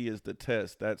 Loyalty is the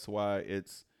test. That's why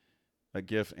it's a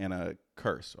gift and a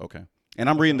curse. Okay. And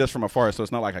I'm reading this from afar, so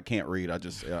it's not like I can't read. I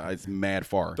just, it's mad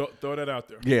far. Throw that out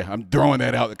there. Yeah, I'm throwing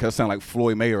that out because I sound like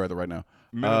Floyd Mayweather right now.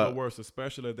 Men are the worst,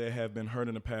 especially if they have been hurt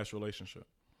in a past relationship.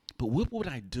 But what would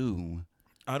I do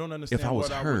I don't understand if I was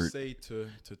what I hurt would say to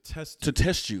test to you.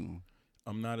 test you?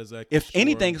 I'm not exactly If sure.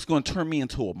 anything, it's going to turn me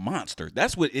into a monster.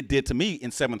 That's what it did to me in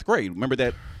 7th grade. Remember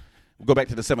that? Go back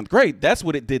to the 7th grade. That's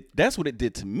what it did. That's what it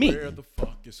did to me. Where the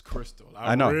fuck is Crystal?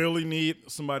 I know. really need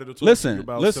somebody to talk to you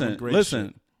about 7th grade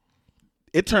shit.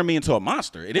 It turned me into a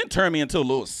monster. It didn't turn me into a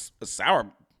little sour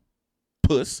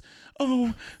puss.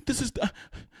 Oh, this is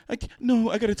I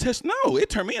got to test. No, it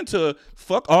turned me into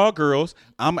fuck all girls.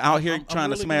 I'm out here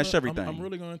trying to smash everything. I'm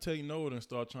really going to take note and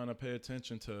start trying to pay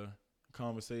attention to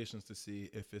conversations to see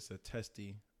if it's a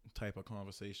testy type of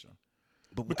conversation.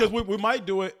 But Because we might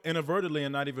do it inadvertently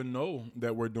and not even know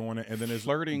that we're doing it, and then it's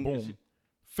Flirting boom. is-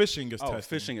 Fishing is testing.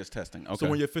 fishing is testing. Okay. So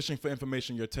when you're fishing for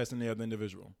information, you're testing the other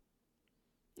individual.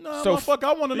 No, So motherfucker,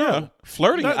 I want to know. yeah,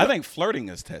 flirting. That- I think flirting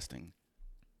is testing.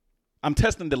 I'm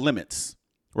testing the limits,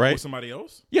 right? With somebody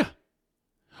else? Yeah.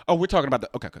 Oh, we're talking about the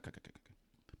okay.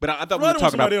 But I thought we were Flirting with talking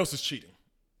somebody about else is cheating.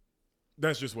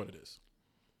 That's just what it is.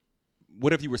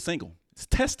 what if you were single? It's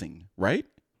testing, right?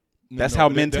 That's how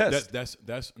men test.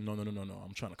 That's no.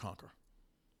 I'm trying to conquer.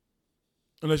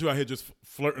 Unless you're out here just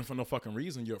flirting for no fucking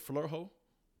reason, you're a flirt hoe.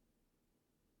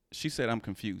 She said, "I'm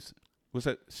confused." Was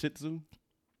that Shih Tzu?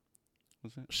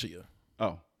 Was that? Shia.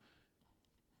 Oh.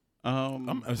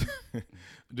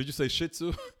 Did you say Shih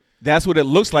Tzu? That's what it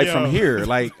looks like from Yo. here.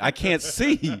 Like I can't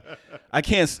see. I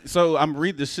can't. So I'm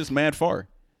reading this shit's mad far.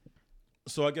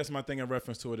 So I guess my thing in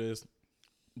reference to it is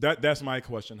that's my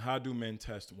question. How do men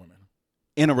test women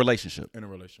In a relationship, in a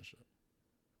relationship?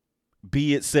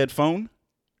 be it said phone.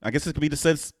 I guess it could be the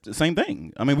same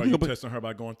thing. I mean, we Are can you go. testing her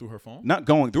by going through her phone? Not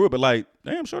going through it, but like,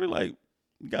 damn, shorty, like,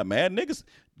 you got mad niggas.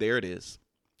 There it is.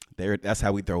 There. That's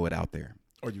how we throw it out there.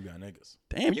 Or you got niggas?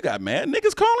 Damn, you got mad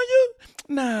niggas calling you?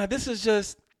 Nah, this is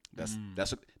just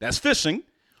that's fishing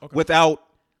without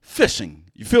fishing.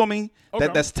 You feel me? Okay.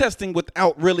 That's testing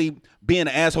without really being an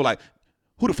asshole. Like,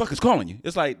 who the fuck is calling you?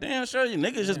 It's like, damn, sure, you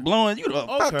niggas just blowing you the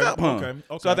fuck up, huh? Okay.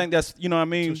 So I think that's, you know what I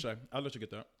mean? Touche. I'll let you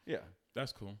get that. Yeah.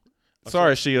 That's cool.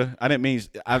 Sorry, Shia. I didn't mean.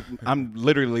 I'm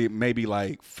literally maybe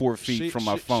like 4 feet from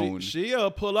my phone.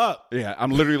 Shia, pull up. Yeah,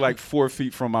 I'm literally like 4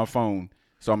 feet from my phone,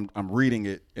 so I'm reading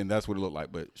it, and that's what it looked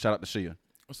like. But shout out to Shia.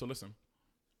 So listen,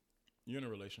 you're in a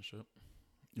relationship.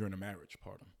 You're in a marriage,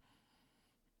 pardon.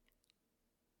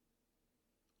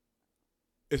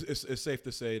 It's safe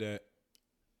to say that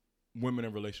women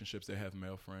in relationships, they have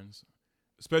male friends,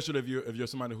 especially if you're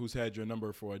somebody who's had your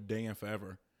number for a day and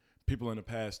forever. People in the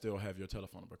past still have your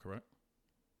telephone number, correct?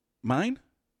 Mine?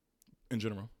 In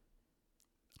general.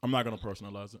 I'm not going to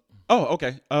personalize it. Oh,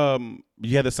 okay.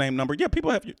 You have the same number? Yeah,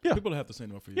 people have you. Yeah. People have the same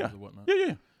number for years or whatnot.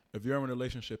 Yeah. If you're in a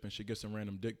relationship and she gets a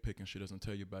random dick pic and she doesn't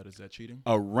tell you about it, is that cheating?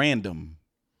 A random.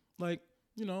 Like,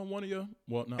 one of your,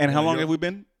 well, not. And how long have we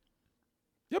been?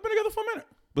 Yeah, been together for a minute.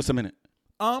 What's a minute?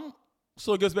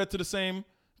 So it goes back to the same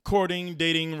courting,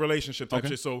 dating, relationship type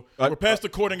shit. So we're past the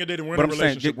courting and dating. We're in a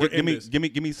relationship.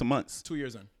 Give me some months. 2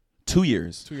 years in. 2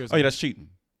 years. 2 years. Oh yeah, that's cheating.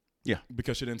 Yeah.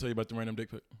 Because she didn't tell you about the random dick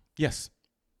pic. Yes.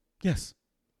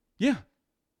 Yeah.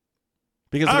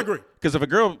 Because I agree. Because if a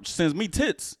girl sends me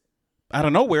tits out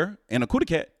of nowhere and a cootie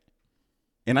cat,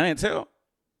 and I ain't tell,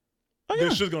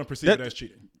 then she's gonna perceive it as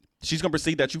cheating. She's gonna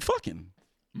perceive that you fucking.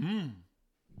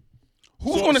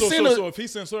 Who's gonna send? So if he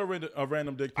sends her a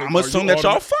random dick pic, I'm assuming that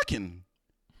y'all fucking.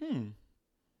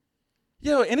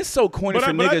 Yo, and it's so corny for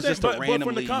niggas just to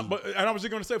randomly. And I was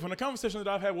just gonna say, from the conversation that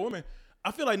I've had with women,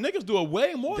 I feel like niggas do it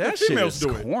way more than that females shit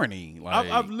do is it. Corny. Like,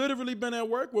 I've literally been at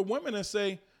work with women and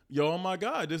say, "Yo, oh my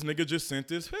God, this nigga just sent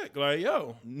this pic." Like,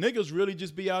 yo, niggas really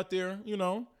just be out there,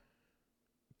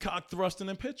 cock thrusting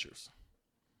in pictures.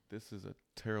 This is a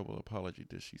terrible apology.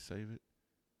 Did she save it?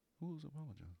 Who's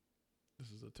apologizing? Did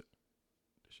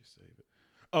she save it?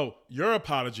 Oh, your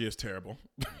apology is terrible.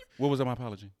 What was my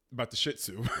apology? About the Shih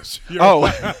Tzu.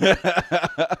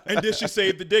 And did she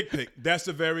save the dick pic? That's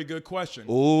a very good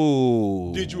question.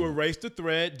 Ooh. Did you erase the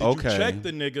thread? Did you check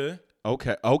the nigga?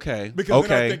 Okay. Because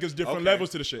then I think it's different levels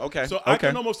to the shit. Okay. So I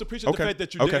can almost appreciate the fact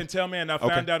that you didn't tell me, and I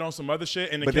found out on some other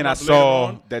shit. And but then I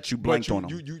saw that you blanked on him.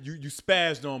 You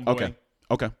spazzed on, boy.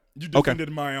 Okay. You defended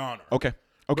my honor. Okay.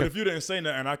 But if you didn't say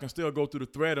nothing, I can still go through the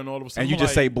thread, and all of a sudden, and you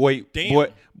just say, boy,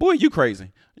 you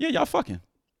crazy. Yeah, y'all fucking.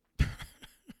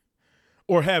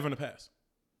 Or have in the past.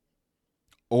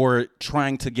 Or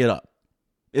trying to get up.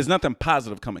 There's nothing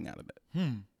positive coming out of that.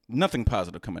 Nothing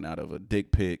positive coming out of a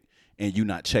dick pic and you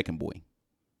not checking, boy.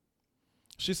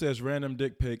 She says random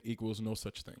dick pic equals no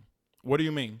such thing. What do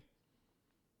you mean?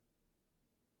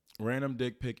 Random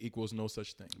dick pic equals no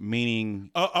such thing. Meaning,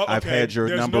 I've had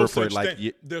your number for like.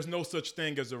 There's no such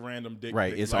thing as a random dick pic.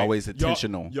 Right, it's always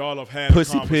intentional. Y'all have had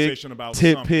pussy a conversation pic, about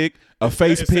tit something. pic, a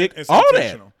face pic, it's all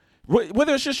that.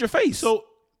 Whether it's just your face. So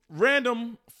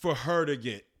random for her to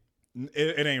get,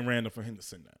 it ain't random for him to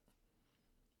send that.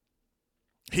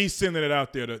 He's sending it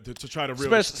out there to try to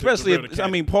reel. Especially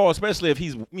if, Paul, especially if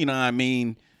he's,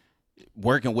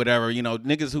 working whatever,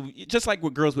 niggas who, just like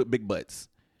with girls with big butts.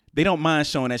 They don't mind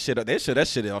showing that shit up. They show that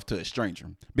shit off to a stranger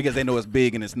because they know it's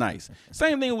big and it's nice.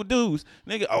 Same thing with dudes.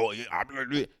 Nigga,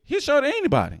 he'll show it to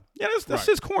anybody. Yeah, that's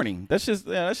just corny. That's just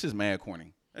mad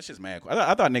corny. That's just mad.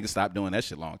 I thought niggas stopped doing that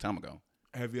shit a long time ago.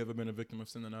 Have you ever been a victim of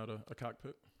sending out a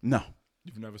cockpit? No.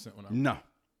 You've never sent one out? No.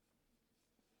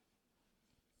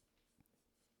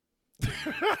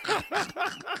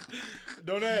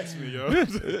 Don't ask me, yo.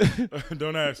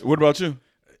 Don't ask me. What about you?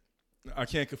 I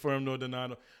can't confirm nor deny.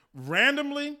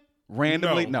 Randomly,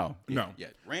 no. Yeah.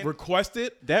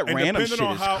 Requested. That and random shit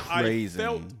on is how crazy. I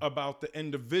felt about the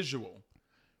individual.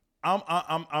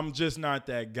 I'm just not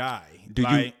that guy.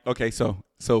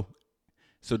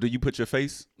 So do you put your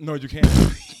face? No, you can't.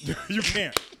 You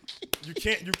can't.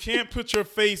 You can't put your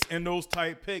face in those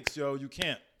type pics, yo. You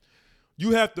can't.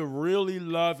 You have to really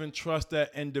love and trust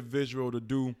that individual to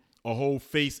do a whole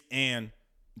face and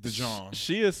the John.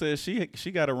 Shia says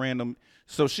she got a random.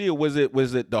 So Shia, was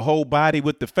it the whole body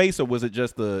with the face, or was it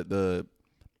just the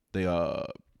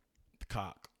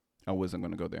cock? I wasn't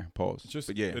gonna go there. Pause.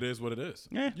 But yeah, it is what it is.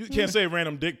 Yeah, you can't say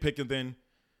random dick pic and then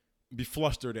be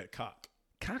flustered at cock.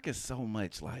 Cock is so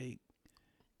much like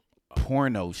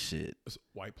porno shit. It's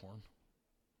white porn.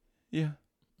 Yeah.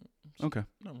 Okay.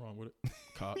 Nothing wrong with it.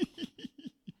 Cock.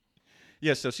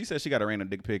 Yeah. So she said she got a random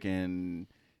dick pic and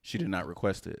she did not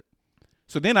request it.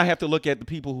 So then I have to look at the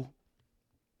people who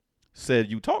said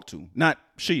you talked to, not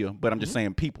Shia, but I'm just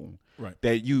saying people, right?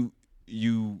 That you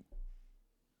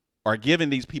are giving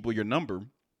these people your number,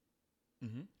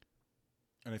 and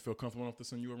they feel comfortable enough to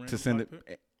send you a random to send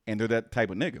it. and they're that type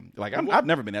of nigga. Like I've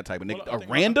never been that type of nigga.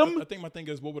 Well, I think my thing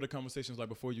is, what were the conversations like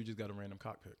before you just got a random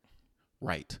cockpit?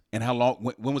 Right. And how long?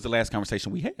 When was the last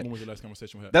conversation we had? When was the last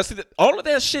conversation we had? That's all of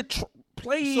that shit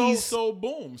plays. So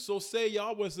boom. So say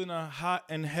y'all was in a hot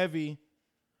and heavy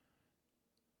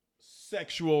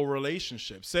sexual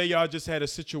relationship. Say y'all just had a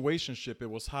situationship. It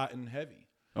was hot and heavy.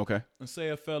 Okay. And say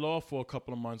it fell off for a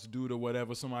couple of months due to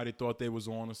whatever. Somebody thought they was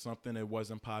on or something. It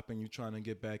wasn't popping. You trying to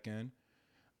get back in.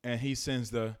 And he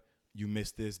sends you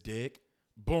missed this dick.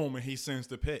 Boom. And he sends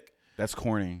the pic. That's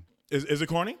corny. Is it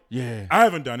corny? Yeah. I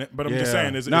haven't done it, but I'm just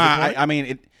saying, is it corny? I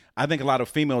mean, I think a lot of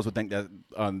females would think that,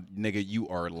 nigga, you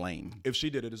are lame. If she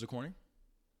did it, is it corny?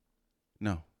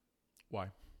 No. Why?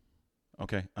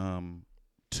 Okay.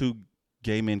 Two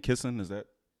gay men kissing, is that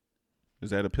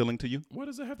appealing to you? What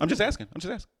does it have to I'm do just asking.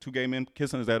 Two gay men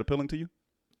kissing, is that appealing to you?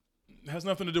 It has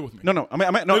nothing to do with me. No. I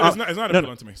mean, no. It's not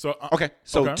appealing to me. So okay.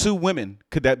 So two women,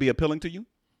 could that be appealing to you?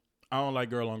 I don't like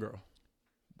girl on girl.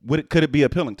 Could it be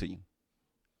appealing to you?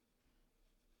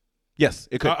 Yes,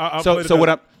 it could. So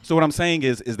what I'm saying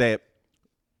is that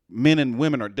men and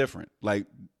women are different. Like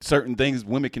certain things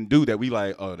women can do that we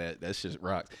like, oh, that shit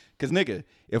rocks. Cause nigga,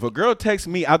 if a girl texts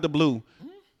me out the blue,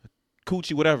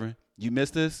 coochie, whatever, you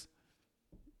missed this.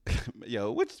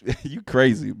 Yo, you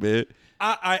crazy, man.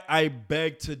 I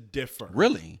beg to differ.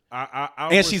 Really?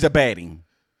 She's a baddie.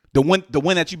 The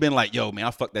one that you've been like, yo, man,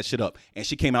 I fucked that shit up, and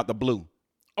she came out the blue.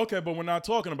 Okay, but we're not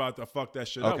talking about the fuck that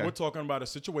shit up. We're talking about a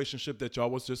situationship that y'all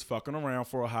was just fucking around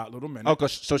for a hot little minute. Oh,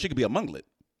 so she could be a munglet.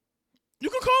 You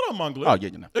can call her a munglet. Oh, yeah,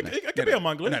 you know. It could be a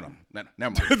munglet. No,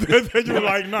 never mind. Then you're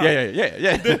like, nah. Yeah.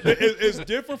 It's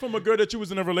different from a girl that you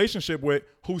was in a relationship with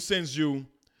who sends you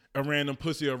a random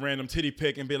pussy or a random titty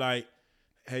pic and be like,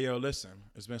 hey, yo, listen,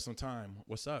 it's been some time.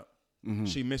 What's up? Mm-hmm.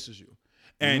 She misses you.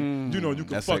 And, you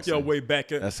can fuck sexy. your way back.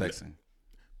 That's sexy.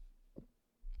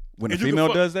 When a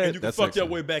female does that, and you can fuck your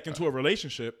way back into a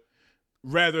relationship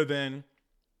rather than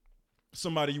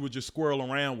somebody you would just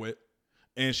squirrel around with,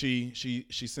 and she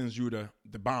sends you the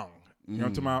bong. You know what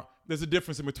I'm talking about? There's a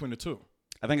difference in between the two.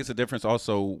 I think it's a difference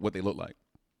also what they look like.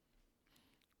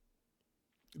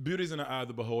 Beauty's in the eye of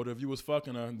the beholder. If you was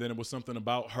fucking her, then it was something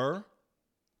about her,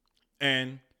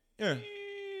 and yeah,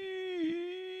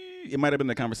 it might have been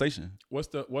the conversation. What's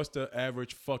the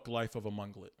average fuck life of a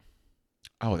munglet?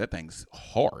 Oh, that thing's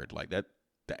hard. Like that,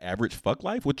 the average fuck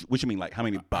life? What you mean? Like how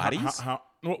many bodies?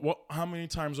 How many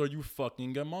times are you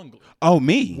fucking a munglet? Oh,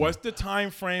 me. What's the time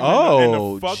frame in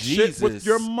the fuck Jesus. shit with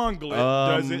your munglet?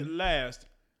 Does it last?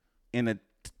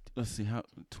 Let's see, how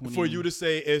 20, for you to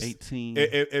say it's 18.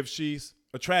 If she's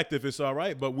attractive, it's all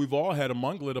right. But we've all had a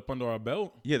munglet up under our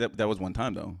belt. Yeah, that was one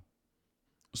time though.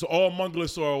 So all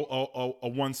munglets are a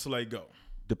one slay go.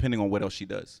 Depending on what else she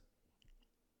does.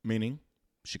 Meaning?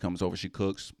 She comes over, she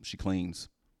cooks, she cleans.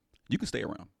 You can stay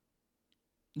around.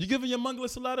 You're giving your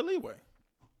munglets a lot of leeway.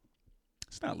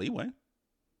 It's not leeway.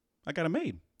 I got a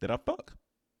maid that I fuck.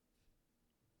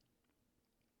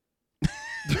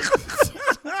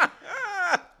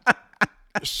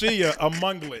 Shia, a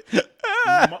munglet.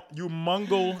 You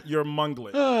mungle your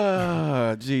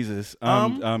munglet. Jesus.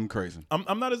 I'm crazy.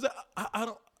 I'm not as I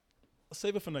don't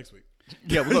save it for next week.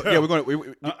 Yeah, we're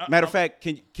going. Matter of fact,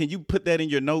 can you put that in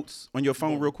your notes on your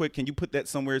phone real quick? Can you put that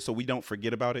somewhere so we don't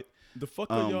forget about it? The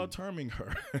fuck are y'all terming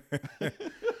her?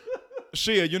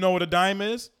 Shia, you know what a dime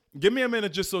is? Give me a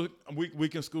minute just so we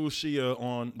can school Shia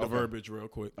on the verbiage real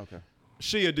quick. Okay.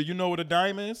 Shia, do you know what a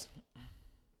dime is?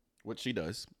 What she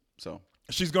does. So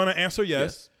she's gonna answer yes.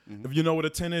 Yes. Mm-hmm. If you know what a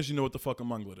 10 is, you know what the fuck a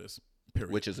munglet is.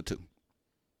 Period. Which is a 2.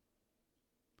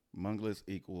 Munglets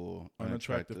equal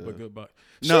unattractive but good body.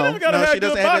 No, she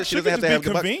doesn't have to have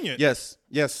be convenient. Yes.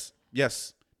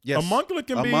 A munglet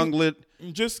can be munglet,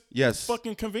 just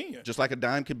fucking convenient. Just like a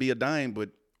dime could be a dime, but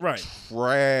right.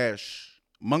 Trash.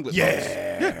 Munglet.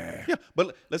 Yeah.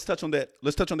 But let's touch on that.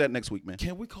 Let's touch on that next week, man.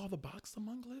 Can we call the box the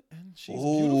munglet? And she's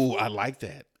beautiful. beautiful. I like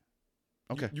that.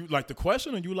 Okay. You like the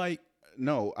question, or you like?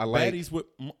 No, I like baddies with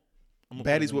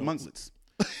munglets.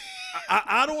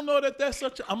 I don't know that's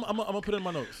such. I'm gonna put it in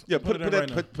my notes. Yeah, put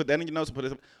that in your notes.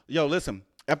 Yo, listen.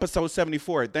 Episode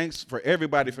 74. Thanks for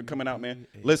everybody for coming out, man.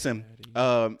 Listen,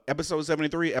 episode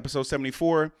 73, episode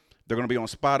 74. They're gonna be on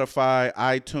Spotify,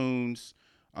 iTunes,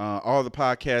 all the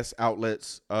podcast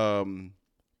outlets on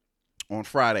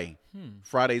Friday.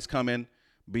 Friday's coming.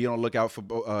 Be on the lookout for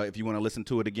if you want to listen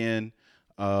to it again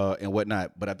and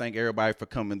whatnot. But I thank everybody for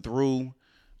coming through.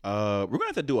 We're gonna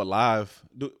have to do a live.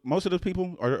 Most of those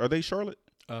people are they Charlotte?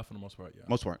 For the most part, yeah.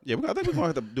 Most part, yeah. I think we're gonna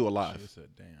have to do a live. She said,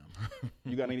 "Damn."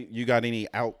 You got any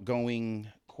outgoing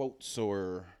quotes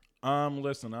or?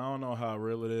 Listen, I don't know how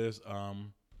real it is. I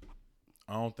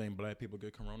don't think black people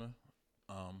get corona.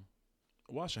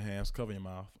 Wash your hands, cover your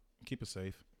mouth, keep it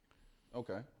safe.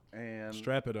 Okay. And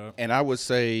Strap it up. And I would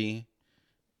say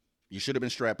you should have been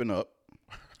strapping up.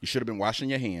 You should have been washing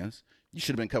your hands. You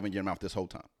should have been covering your mouth this whole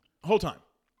time. Whole time.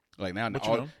 Like now, But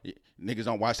all, niggas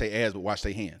don't wash their ass, but wash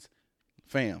their hands.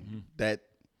 Fam, that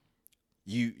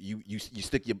you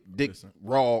stick your dick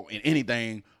raw in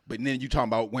anything, but then you talking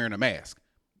about wearing a mask.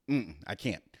 I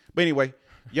can't. But anyway,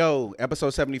 yo, episode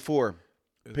 74.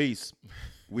 Peace.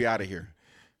 We out of here.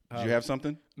 Did you have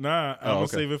something? Nah, I'm going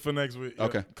to save it for next week.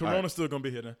 Okay. Corona's still going to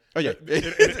be here then. Oh, yeah.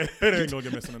 It ain't going to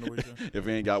get missing in the week. If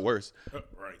it ain't got worse.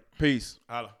 Right. Peace.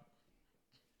 Holla.